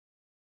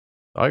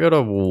 So I go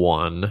to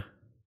 1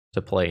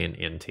 to play an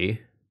Inti.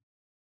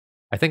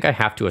 I think I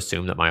have to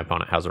assume that my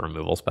opponent has a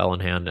removal spell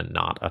in hand and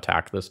not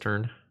attack this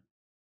turn.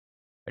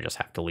 I just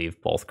have to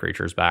leave both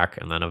creatures back,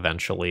 and then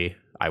eventually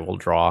I will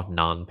draw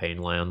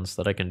non-pain lands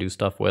that I can do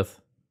stuff with.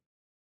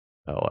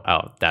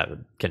 Oh, that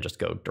can just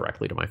go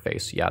directly to my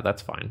face. Yeah,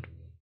 that's fine.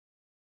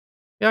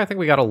 Yeah, I think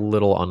we got a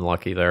little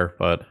unlucky there,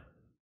 but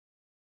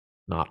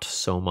not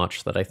so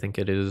much that I think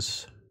it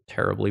is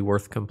terribly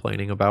worth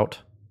complaining about.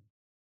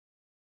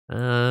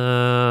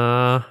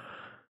 Awkward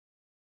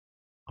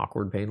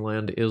pain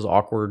land is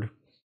awkward.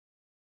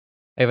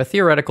 I have a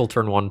theoretical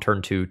turn 1,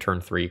 turn 2, turn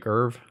 3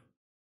 curve.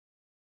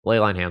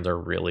 Leyline hands are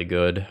really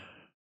good.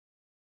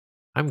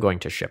 I'm going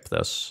to ship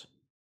this.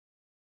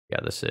 Yeah,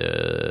 this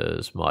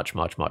is much,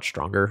 much, much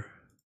stronger.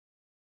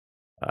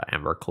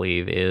 Ember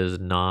Cleave is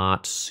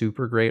not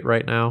super great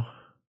right now.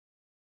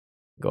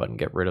 Go ahead and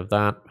get rid of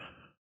that.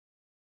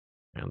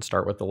 And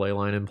start with the ley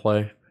line in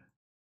play.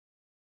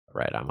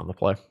 Right, I'm on the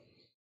play.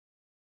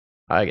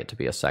 I get to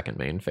be a second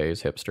main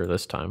phase hipster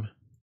this time.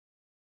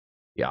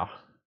 Yeah.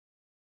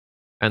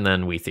 And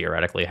then we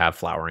theoretically have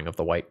Flowering of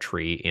the White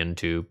Tree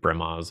into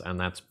Brimaz, and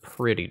that's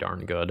pretty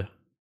darn good.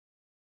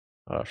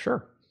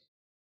 Sure.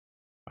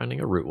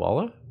 Finding a Root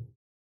Walla.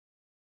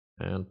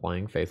 And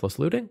playing Faithless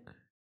Looting.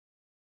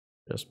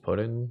 Just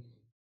putting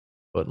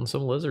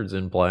some lizards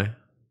in play.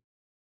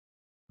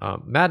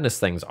 Madness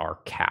things are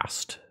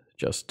cast,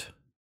 just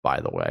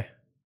by the way.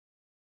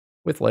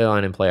 With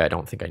Leyline in play, I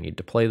don't think I need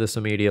to play this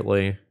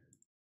immediately.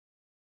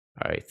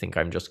 I think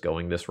I'm just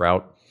going this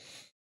route.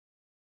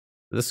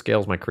 This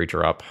scales my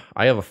creature up.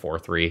 I have a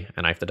 4/3,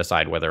 and I have to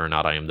decide whether or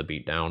not I am the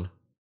beatdown.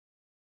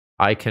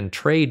 I can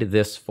trade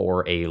this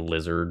for a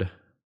lizard.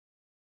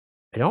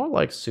 I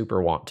don't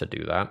super want to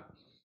do that,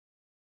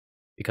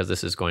 because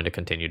this is going to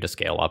continue to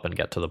scale up and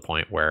get to the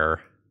point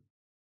where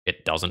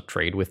it doesn't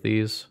trade with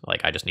these.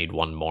 I just need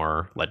one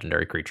more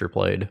legendary creature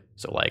played.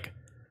 So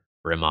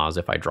Brimaz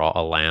if I draw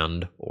a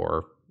land,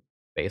 or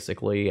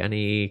basically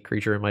any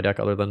creature in my deck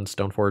other than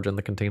Stoneforge and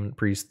the Containment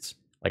Priests.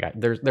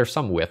 There's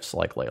some whiffs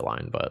like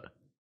Leyline, but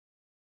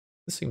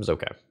this seems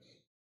okay.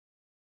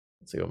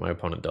 Let's see what my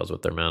opponent does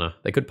with their mana.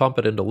 They could pump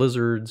it into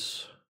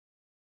lizards,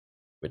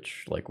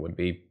 which would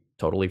be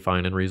totally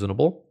fine and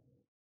reasonable.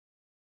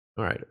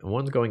 All right,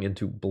 one's going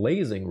into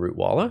Blazing Root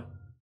Walla. Is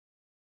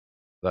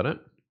that it?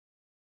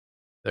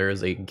 There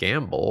is a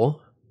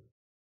gamble.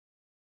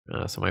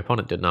 So my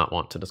opponent did not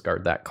want to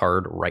discard that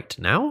card right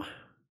now.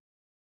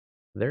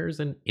 There's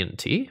an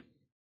Inti,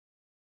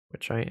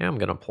 which I am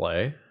going to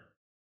play.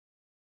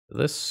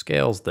 This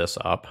scales this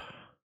up.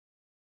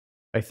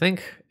 I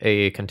think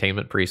a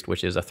Containment Priest,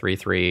 which is a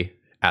 3/3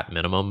 at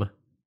minimum,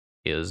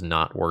 is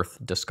not worth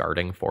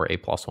discarding for a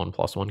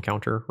 +1/+1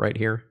 counter right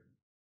here.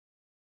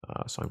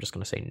 So I'm just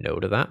going to say no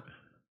to that.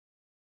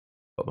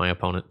 Put my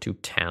opponent to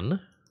 10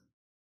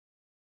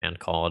 and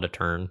call it a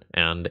turn.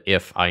 And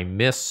if I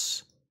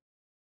miss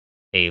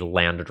a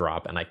land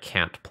drop and I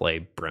can't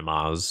play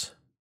Brimaz,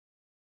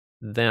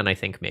 then I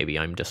think maybe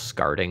I'm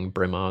discarding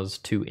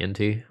Brimaz to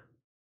Inti.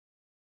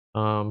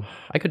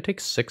 I could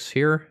take 6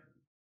 here,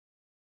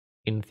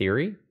 in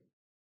theory.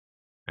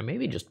 I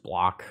maybe just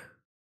block.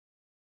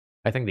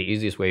 I think the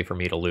easiest way for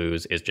me to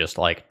lose is just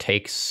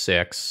take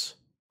 6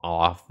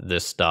 off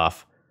this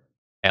stuff,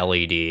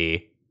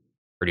 LED,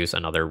 produce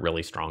another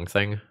really strong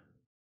thing.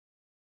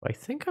 I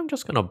think I'm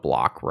just going to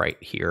block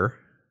right here.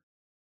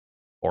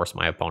 Force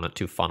my opponent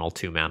to funnel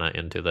 2 mana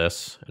into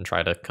this and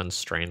try to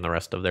constrain the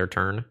rest of their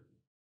turn.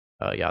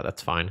 Yeah,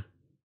 that's fine.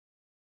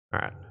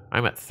 Alright,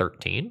 I'm at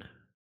 13.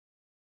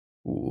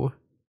 Ooh.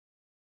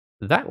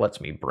 That lets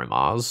me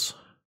Brimaz,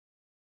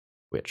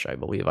 which I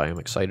believe I am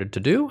excited to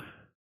do.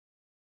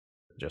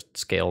 Just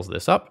scales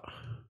this up.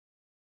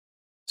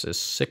 This is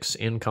 6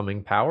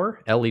 incoming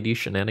power. LED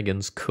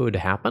shenanigans could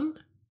happen.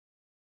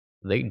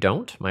 They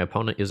don't. My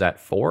opponent is at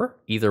 4.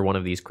 Either one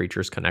of these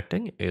creatures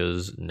connecting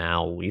is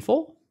now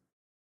lethal.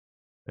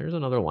 There's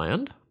another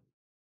land.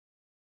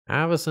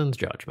 Avacyn's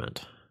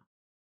Judgment.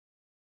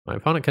 My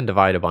opponent can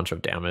divide a bunch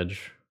of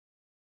damage,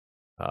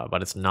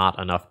 but it's not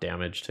enough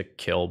damage to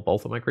kill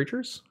both of my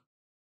creatures.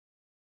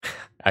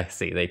 I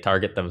see, they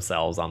target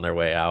themselves on their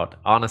way out.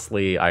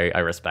 Honestly, I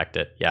respect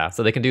it. Yeah,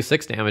 so they can do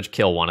 6 damage,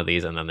 kill one of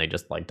these, and then they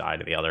just die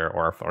to the other,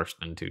 or are forced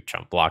into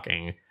chump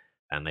blocking,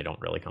 and they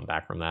don't really come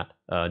back from that.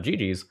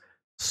 GG's.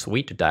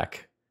 Sweet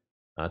deck.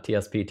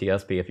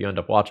 TSP, if you end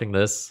up watching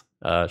this,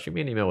 shoot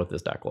me an email with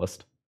this deck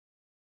list.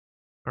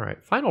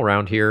 Alright, final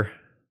round here.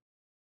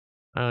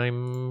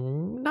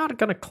 I'm not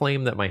going to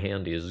claim that my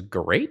hand is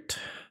great.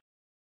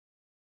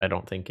 I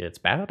don't think it's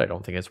bad. I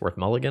don't think it's worth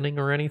mulliganing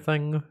or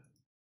anything.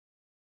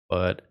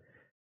 But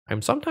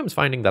I'm sometimes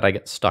finding that I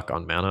get stuck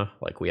on mana.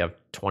 We have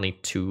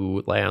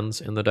 22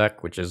 lands in the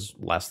deck, which is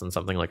less than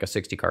something like a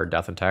 60-card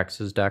Death and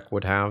Taxes deck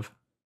would have.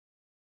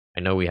 I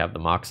know we have the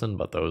Moxen,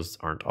 but those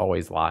aren't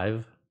always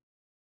live.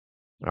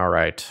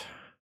 Alright.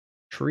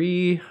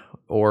 Tree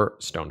or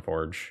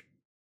Stoneforge?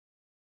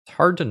 It's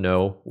hard to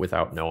know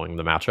without knowing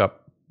the matchup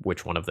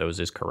which one of those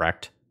is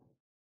correct.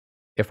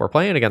 If we're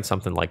playing against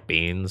something like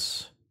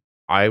Beans,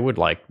 I would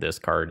like this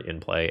card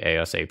in play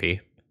ASAP.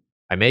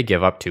 I may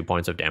give up 2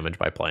 points of damage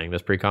by playing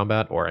this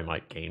pre-combat, or I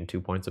might gain 2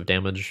 points of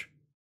damage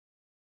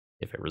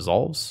if it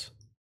resolves.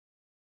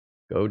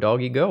 Go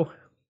doggy go.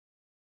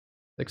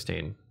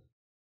 16.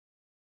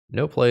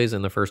 No plays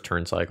in the first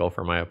turn cycle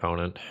for my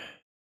opponent.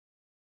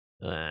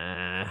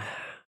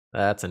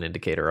 That's an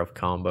indicator of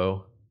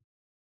combo.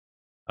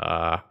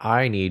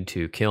 I need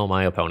to kill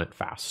my opponent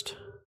fast.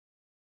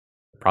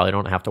 Probably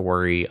don't have to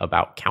worry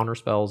about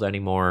counterspells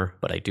anymore,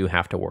 but I do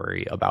have to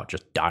worry about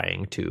just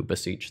dying to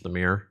Beseech the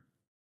Mirror.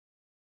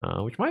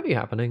 Which might be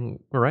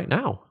happening right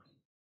now.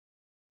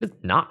 It's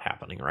not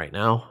happening right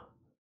now.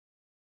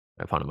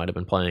 My opponent might have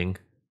been playing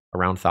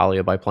around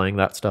Thalia by playing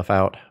that stuff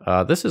out.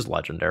 This is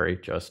legendary,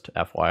 just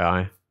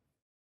FYI.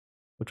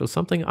 Which was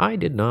something I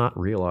did not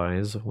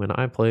realize when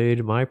I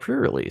played my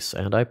pre-release,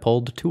 and I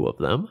pulled 2 of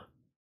them.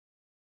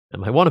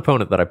 And my one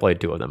opponent that I played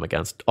 2 of them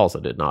against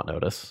also did not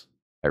notice.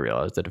 I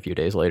realized it a few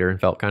days later and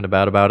felt kind of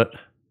bad about it.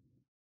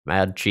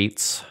 Mad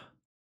cheats.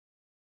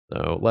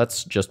 So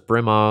let's just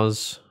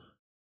Brimaz.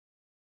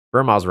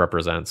 Brimaz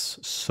represents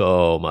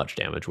so much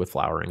damage with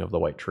Flowering of the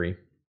White Tree.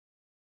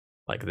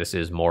 Like, this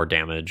is more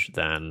damage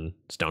than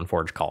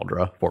Stoneforge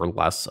Cauldron for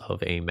less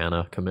of a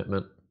mana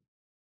commitment.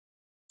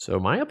 So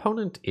my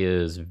opponent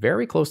is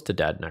very close to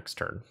dead next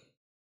turn.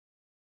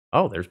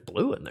 Oh, there's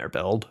blue in their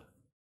build.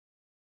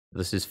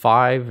 This is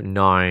 5,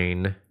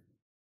 9,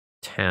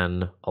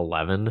 10,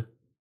 11.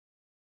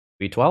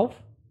 B12?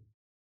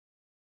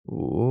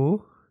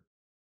 Ooh.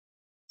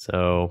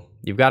 So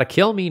you've got to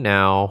kill me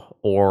now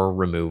or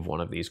remove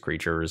one of these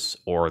creatures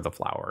or the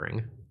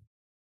Flowering.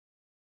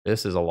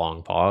 This is a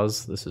long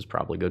pause. This is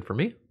probably good for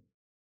me.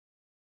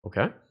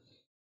 Okay.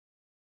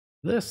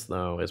 This,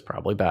 though, is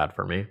probably bad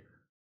for me.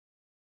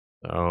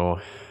 So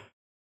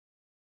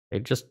they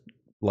just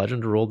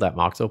Legend ruled that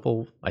Mox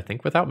Opal, I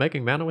think, without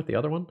making mana with the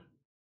other one.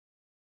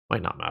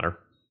 Might not matter.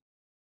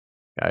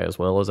 Guy as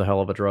well is a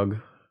hell of a drug.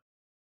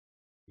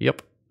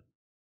 Yep.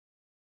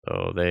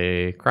 So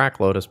they crack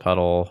Lotus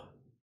Petal.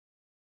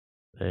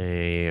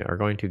 They are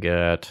going to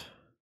get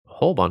a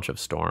whole bunch of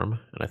Storm,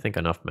 and I think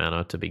enough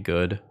mana to be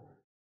good.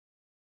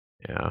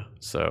 Yeah,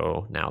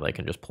 so now they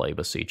can just play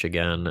Beseech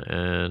again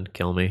and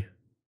kill me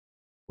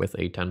with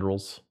a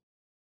Tendrils.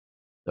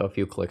 So a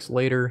few clicks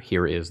later,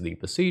 here is the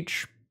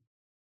Beseech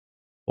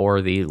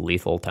or the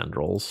Lethal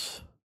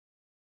Tendrils.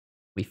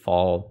 We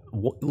fall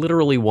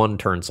literally 1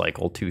 turn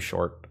cycle too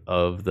short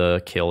of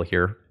the kill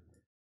here.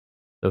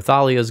 So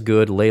Thalia's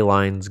good,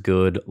 Leyline's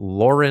good.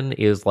 Lauren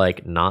is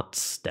like not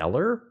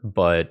stellar,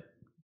 but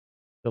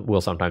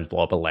will sometimes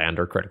blow up a land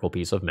or critical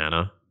piece of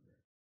mana.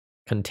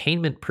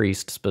 Containment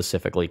Priest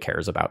specifically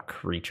cares about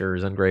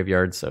creatures and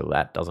graveyards, so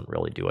that doesn't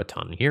really do a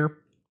ton here.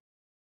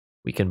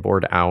 We can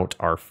board out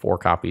our 4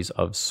 copies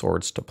of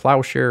Swords to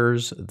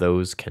Plowshares.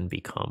 Those can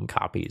become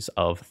copies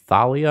of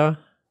Thalia.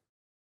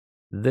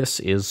 This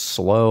is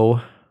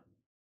slow.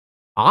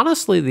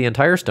 Honestly, the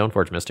entire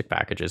Stoneforge Mystic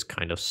package is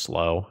kind of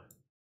slow.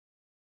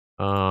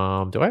 Do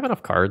I have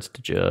enough cards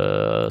to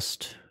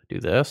just do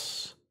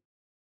this?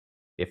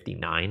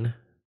 59,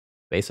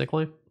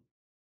 basically.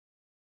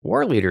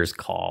 Warleader's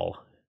Call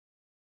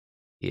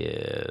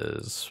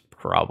is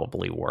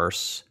probably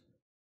worse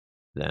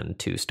than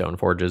 2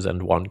 Stoneforges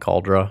and 1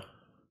 Cauldron.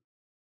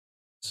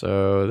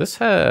 So this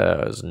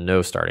has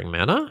no starting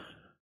mana.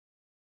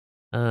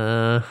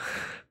 I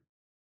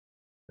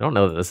don't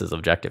know that this is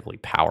objectively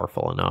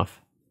powerful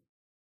enough.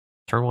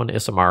 Turn 1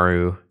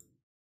 Isamaru.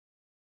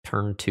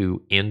 Turn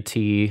 2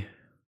 Inti.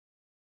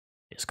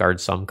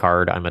 Discard some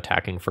card. I'm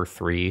attacking for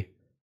 3.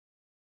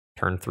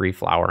 Turn 3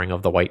 Flowering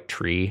of the White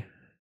Tree.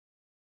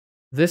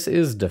 This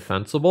is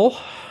defensible.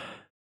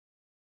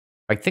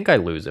 I think I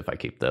lose if I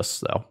keep this,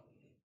 though.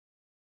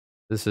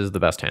 This is the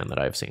best hand that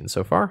I've seen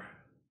so far.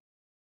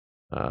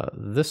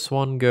 This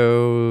one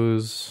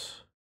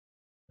goes...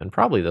 and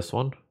probably this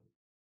one.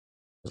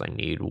 Because I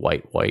need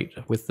white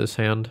with this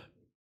hand.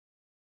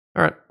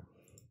 Alright.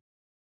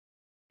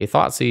 A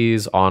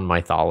Thoughtseize on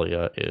my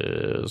Thalia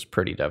is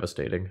pretty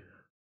devastating.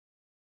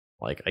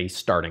 Like, a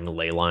starting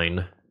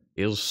Leyline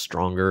is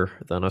stronger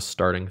than a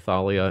starting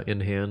Thalia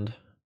in hand.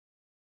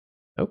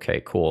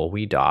 Okay, cool.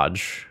 We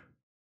dodge.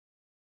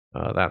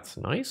 That's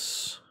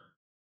nice.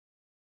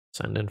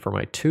 Send in for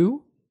my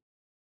 2.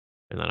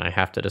 And then I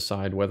have to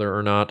decide whether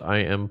or not I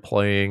am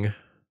playing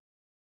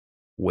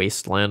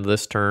Wasteland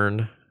this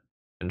turn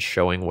and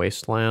showing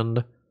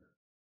Wasteland,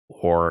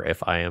 or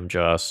if I am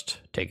just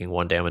taking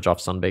 1 damage off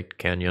Sunbaked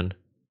Canyon.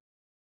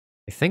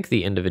 I think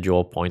the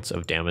individual points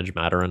of damage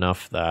matter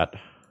enough that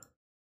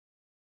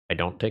I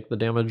don't take the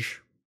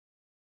damage.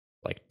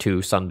 Like 2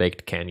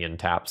 Sunbaked Canyon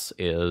taps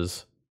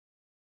is,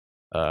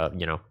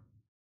 you know,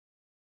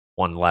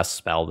 1 less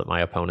spell that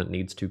my opponent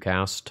needs to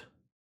cast.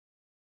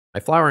 My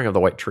Flowering of the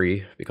White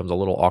Tree becomes a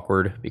little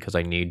awkward because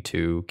I need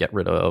to get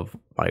rid of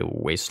my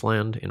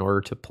Wasteland in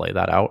order to play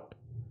that out.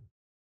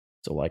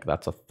 So, like,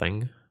 that's a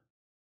thing.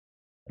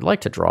 I'd like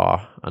to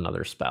draw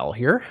another spell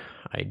here.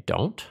 I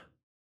don't.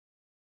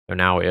 So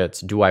now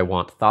it's, do I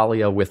want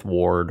Thalia with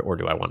Ward, or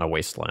do I want to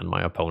Wasteland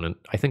my opponent?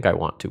 I think I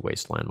want to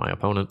Wasteland my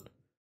opponent.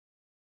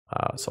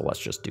 So let's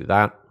just do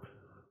that.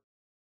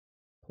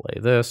 Play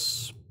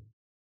this.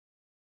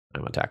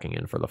 I'm attacking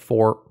in for the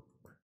 4.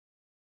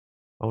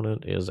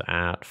 Opponent is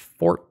at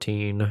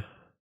 14.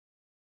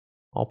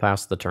 I'll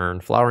pass the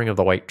turn. Flowering of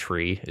the White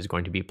Tree is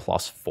going to be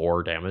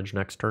 +4 damage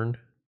next turn,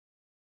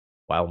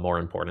 while more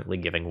importantly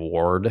giving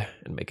Ward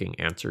and making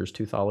answers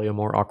to Thalia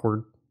more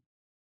awkward.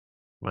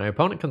 My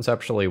opponent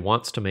conceptually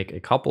wants to make a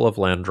couple of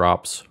land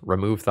drops,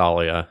 remove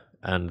Thalia,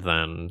 and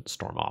then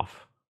storm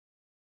off.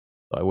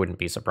 So I wouldn't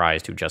be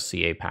surprised to just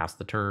see a pass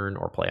the turn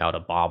or play out a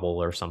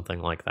Bobble or something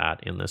like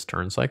that in this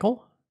turn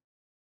cycle.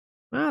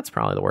 That's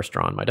probably the worst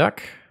draw in my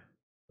deck.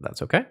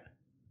 That's okay.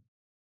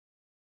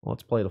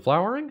 Let's play the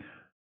Flowering.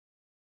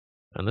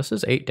 And this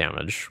is 8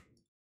 damage.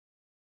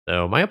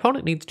 So my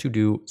opponent needs to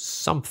do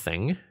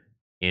something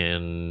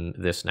in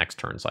this next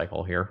turn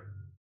cycle here.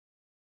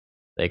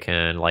 They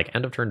can, like,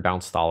 end of turn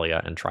bounce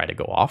Thalia and try to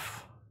go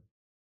off.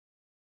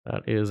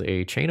 That is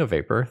a Chain of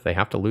Vapor. They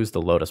have to lose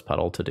the Lotus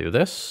Petal to do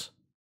this.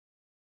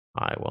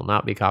 I will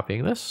not be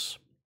copying this.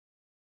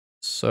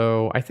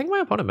 So I think my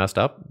opponent messed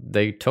up.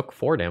 They took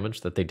 4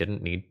 damage that they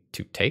didn't need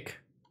to take.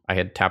 I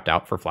had tapped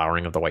out for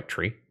Flowering of the White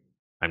Tree.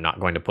 I'm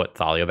not going to put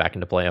Thalia back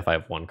into play if I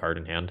have 1 card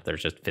in hand.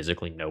 There's just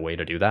physically no way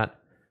to do that.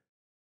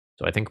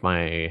 So I think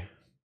my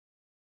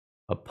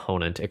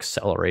opponent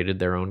accelerated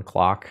their own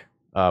clock,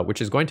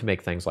 which is going to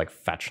make things like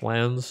fetch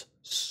lands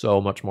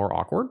so much more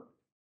awkward.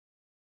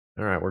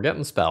 All right, we're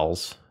getting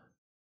spells.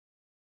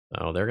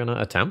 So they're going to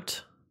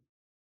attempt.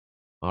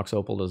 Mox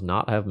Opal does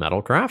not have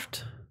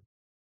Metalcraft.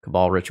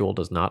 Cabal Ritual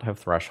does not have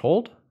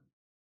Threshold.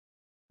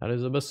 That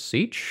is a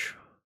Beseech.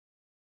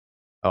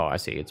 Oh, I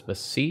see. It's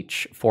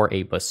Beseech for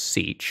a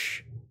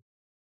Beseech.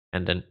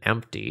 And an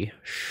Empty.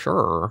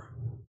 Sure.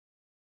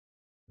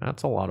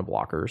 That's a lot of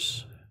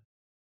blockers.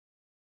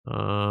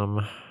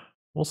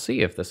 We'll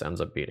see if this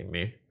ends up beating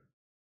me.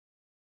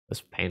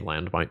 This Pain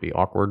Land might be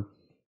awkward.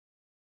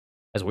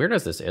 As weird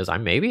as this is, I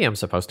maybe am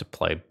supposed to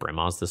play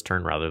Brimaz this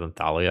turn rather than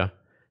Thalia.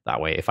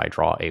 That way, if I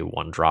draw a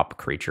 1-drop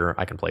creature,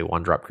 I can play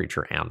 1-drop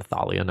creature and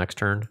Thalia next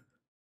turn.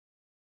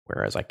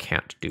 Whereas I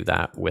can't do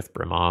that with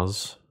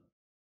Brimaz.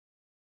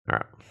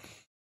 Alright.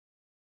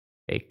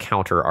 A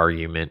counter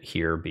argument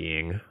here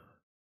being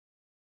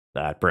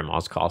that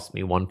Brimaz costs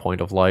me 1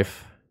 point of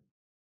life.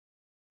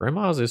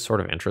 Brimaz is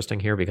sort of interesting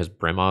here because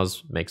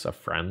Brimaz makes a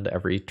friend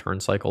every turn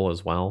cycle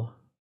as well.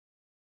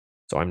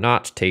 So I'm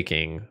not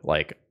taking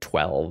like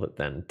 12,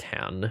 then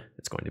 10.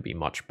 It's going to be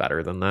much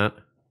better than that.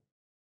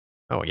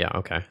 Oh yeah,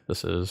 okay.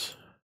 This is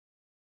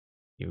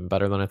even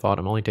better than I thought.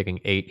 I'm only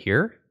taking 8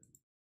 here.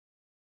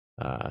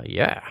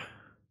 Yeah.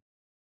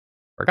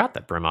 Forgot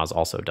that Brimaz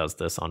also does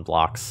this on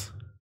blocks.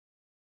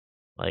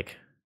 Like,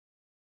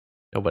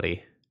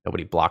 nobody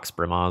blocks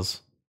Brimaz.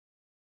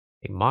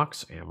 A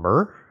Mox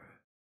Amber.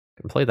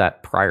 Can play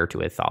that prior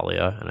to a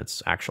Thalia, and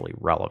it's actually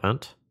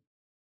relevant.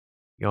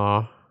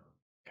 Yaw.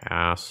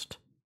 Cast.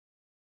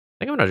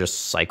 I think I'm going to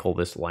just cycle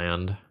this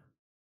land.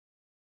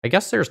 I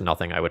guess there's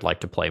nothing I would like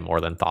to play more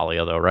than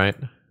Thalia, though, right?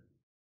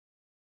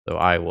 So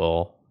I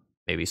will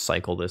maybe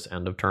cycle this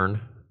end of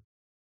turn.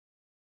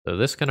 So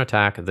this can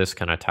attack, this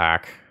can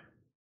attack.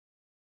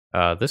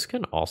 This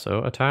can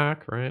also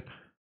attack, right?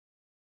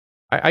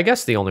 I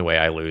guess the only way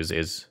I lose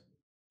is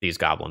these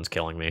goblins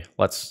killing me.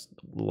 Let's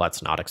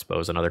not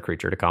expose another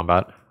creature to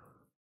combat.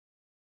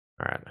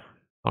 All right.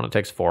 Opponent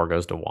takes 4,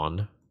 goes to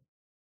 1.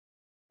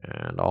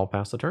 And I'll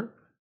pass the turn.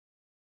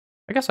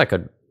 I guess I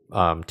could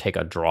take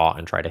a draw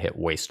and try to hit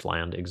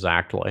Wasteland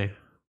exactly.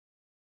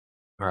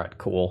 All right,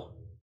 cool.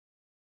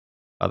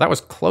 That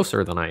was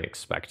closer than I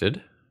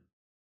expected.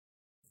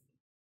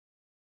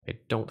 I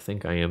don't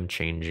think I am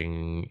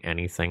changing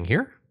anything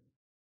here.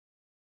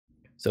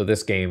 So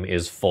this game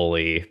is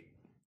fully,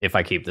 if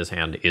I keep this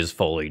hand, is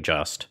fully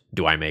just,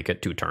 do I make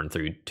it to turn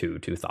 3 to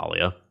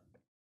Thalia?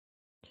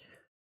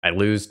 I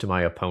lose to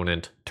my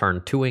opponent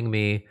turn 2ing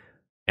me,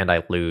 and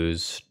I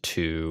lose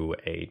to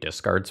a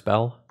discard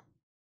spell.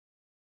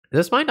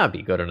 This might not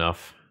be good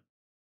enough.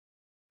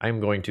 I'm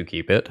going to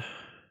keep it.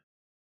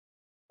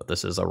 But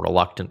this is a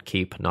reluctant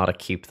keep, not a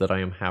keep that I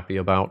am happy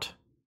about.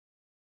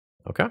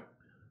 Okay.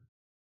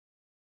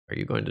 Are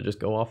you going to just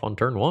go off on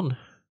turn 1?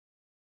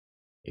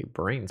 A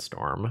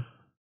Brainstorm.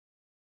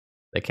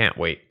 They can't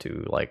wait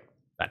to, like,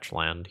 fetch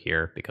land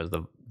here because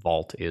the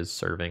Vault is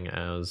serving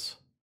as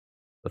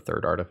the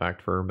 3rd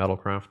artifact for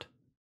Metalcraft.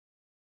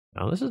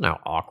 Now, this is now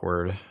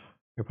awkward.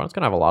 Your opponent's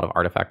going to have a lot of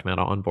artifact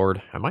mana on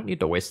board. I might need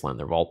to wasteland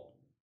their Vault.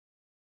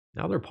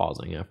 Now they're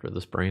pausing after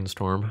this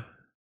Brainstorm.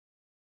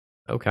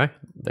 Okay,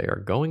 they are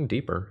going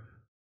deeper.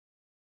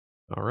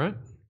 All right.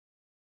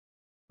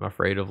 I'm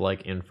afraid of,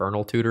 like,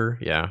 Infernal Tutor.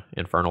 Yeah,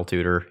 Infernal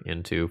Tutor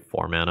into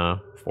 4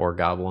 mana, 4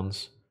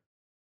 goblins.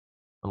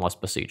 Unless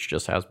Beseech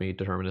just has me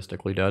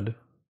deterministically dead.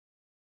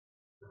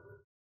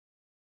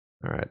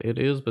 All right, it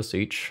is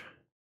Beseech.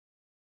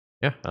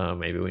 Yeah,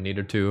 maybe we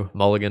needed to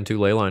mulligan to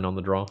Leyline on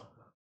the draw.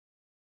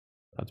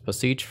 That's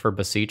Beseech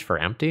for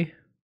empty.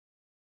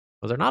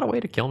 Was there not a way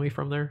to kill me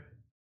from there?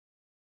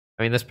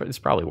 I mean, this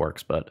probably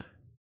works, but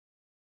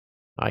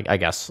I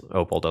guess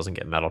Opal doesn't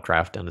get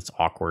Metalcraft, and it's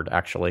awkward,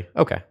 actually.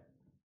 Okay.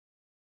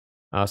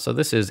 So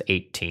this is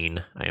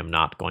 18. I am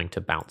not going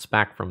to bounce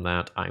back from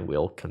that. I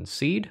will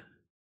concede.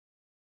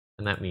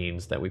 And that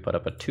means that we put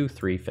up a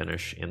 2-3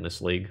 finish in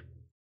this league.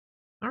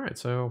 All right,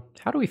 so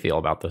how do we feel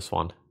about this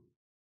one?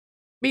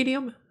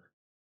 Medium.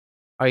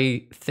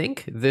 I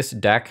think this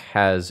deck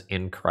has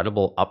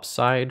incredible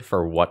upside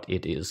for what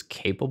it is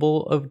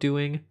capable of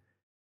doing.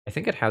 I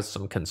think it has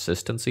some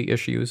consistency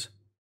issues.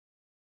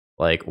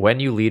 Like, when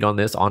you lead on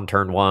this on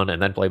turn 1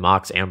 and then play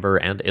Mox Amber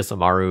and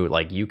Isamaru,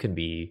 like, you can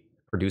be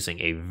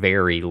producing a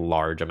very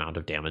large amount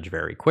of damage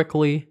very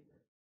quickly.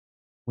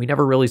 We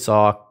never really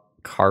saw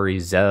Kari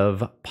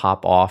Zev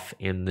pop off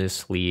in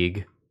this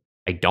league.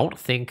 I don't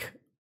think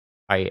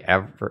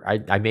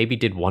I maybe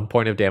did 1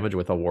 point of damage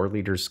with a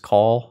Warleader's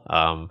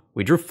Call.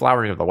 We drew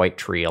Flowering of the White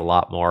Tree a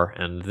lot more,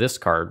 and this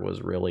card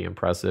was really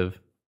impressive.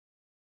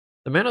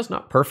 The mana's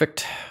not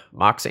perfect.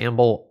 Mox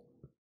Amber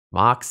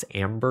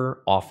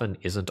often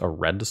isn't a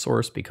red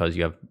source because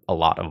you have a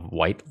lot of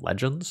white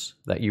legends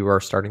that you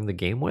are starting the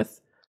game with,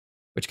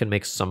 which can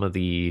make some of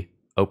the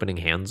opening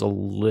hands a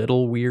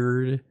little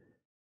weird.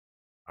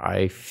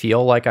 I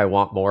feel like I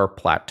want more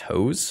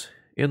plateaus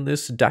in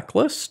this deck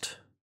list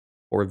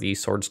for the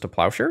Swords to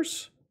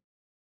Plowshares.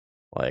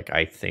 Like,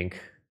 I think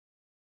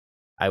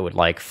I would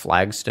like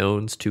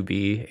Flagstones to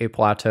be a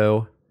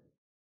plateau,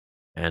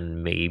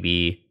 and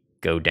maybe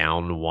go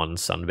down one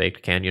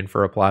Sunbaked Canyon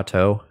for a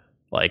plateau.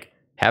 Like,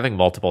 having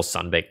multiple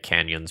Sunbaked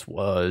Canyons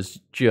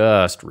was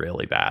just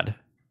really bad.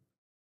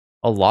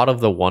 A lot of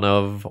the one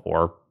of,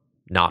 or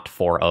not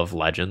four of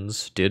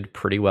legends did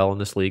pretty well in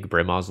this league.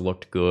 Brimaz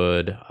looked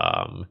good.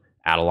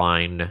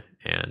 Adeline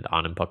and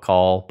Anim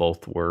Pakal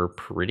both were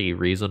pretty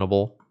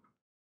reasonable.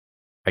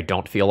 I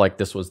don't feel like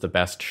this was the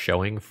best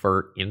showing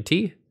for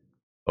Inti,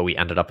 but we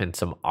ended up in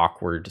some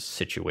awkward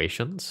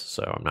situations,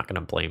 so I'm not going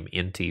to blame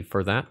Inti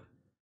for that.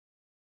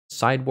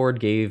 Sideboard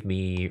gave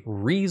me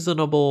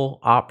reasonable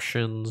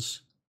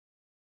options.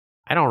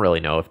 I don't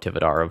really know if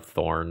Tivadar of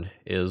Thorn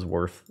is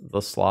worth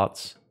the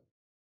slots.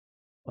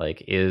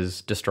 Like,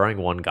 is destroying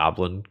one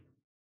goblin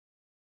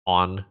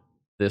on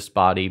this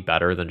body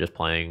better than just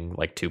playing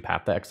like 2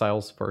 Path to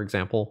Exiles, for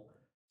example,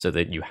 so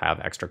that you have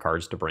extra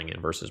cards to bring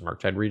in versus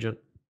Murktide Regent?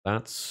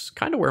 That's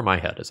kind of where my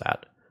head is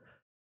at.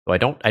 So I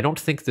don't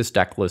think this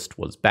deck list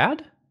was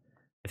bad.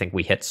 I think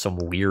we hit some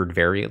weird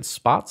variance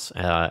spots,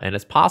 and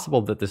it's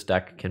possible that this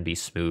deck can be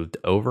smoothed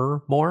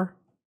over more.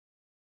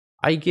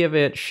 I give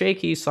it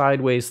shaky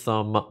sideways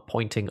thumb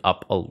pointing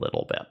up a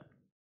little bit.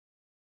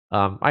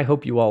 I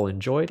hope you all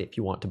enjoyed. If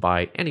you want to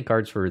buy any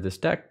cards for this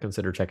deck,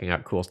 consider checking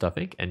out Cool Stuff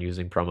Inc. and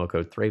using promo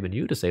code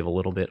ThrabenU to save a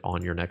little bit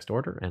on your next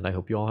order, and I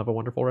hope you all have a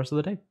wonderful rest of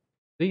the day.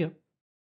 See ya!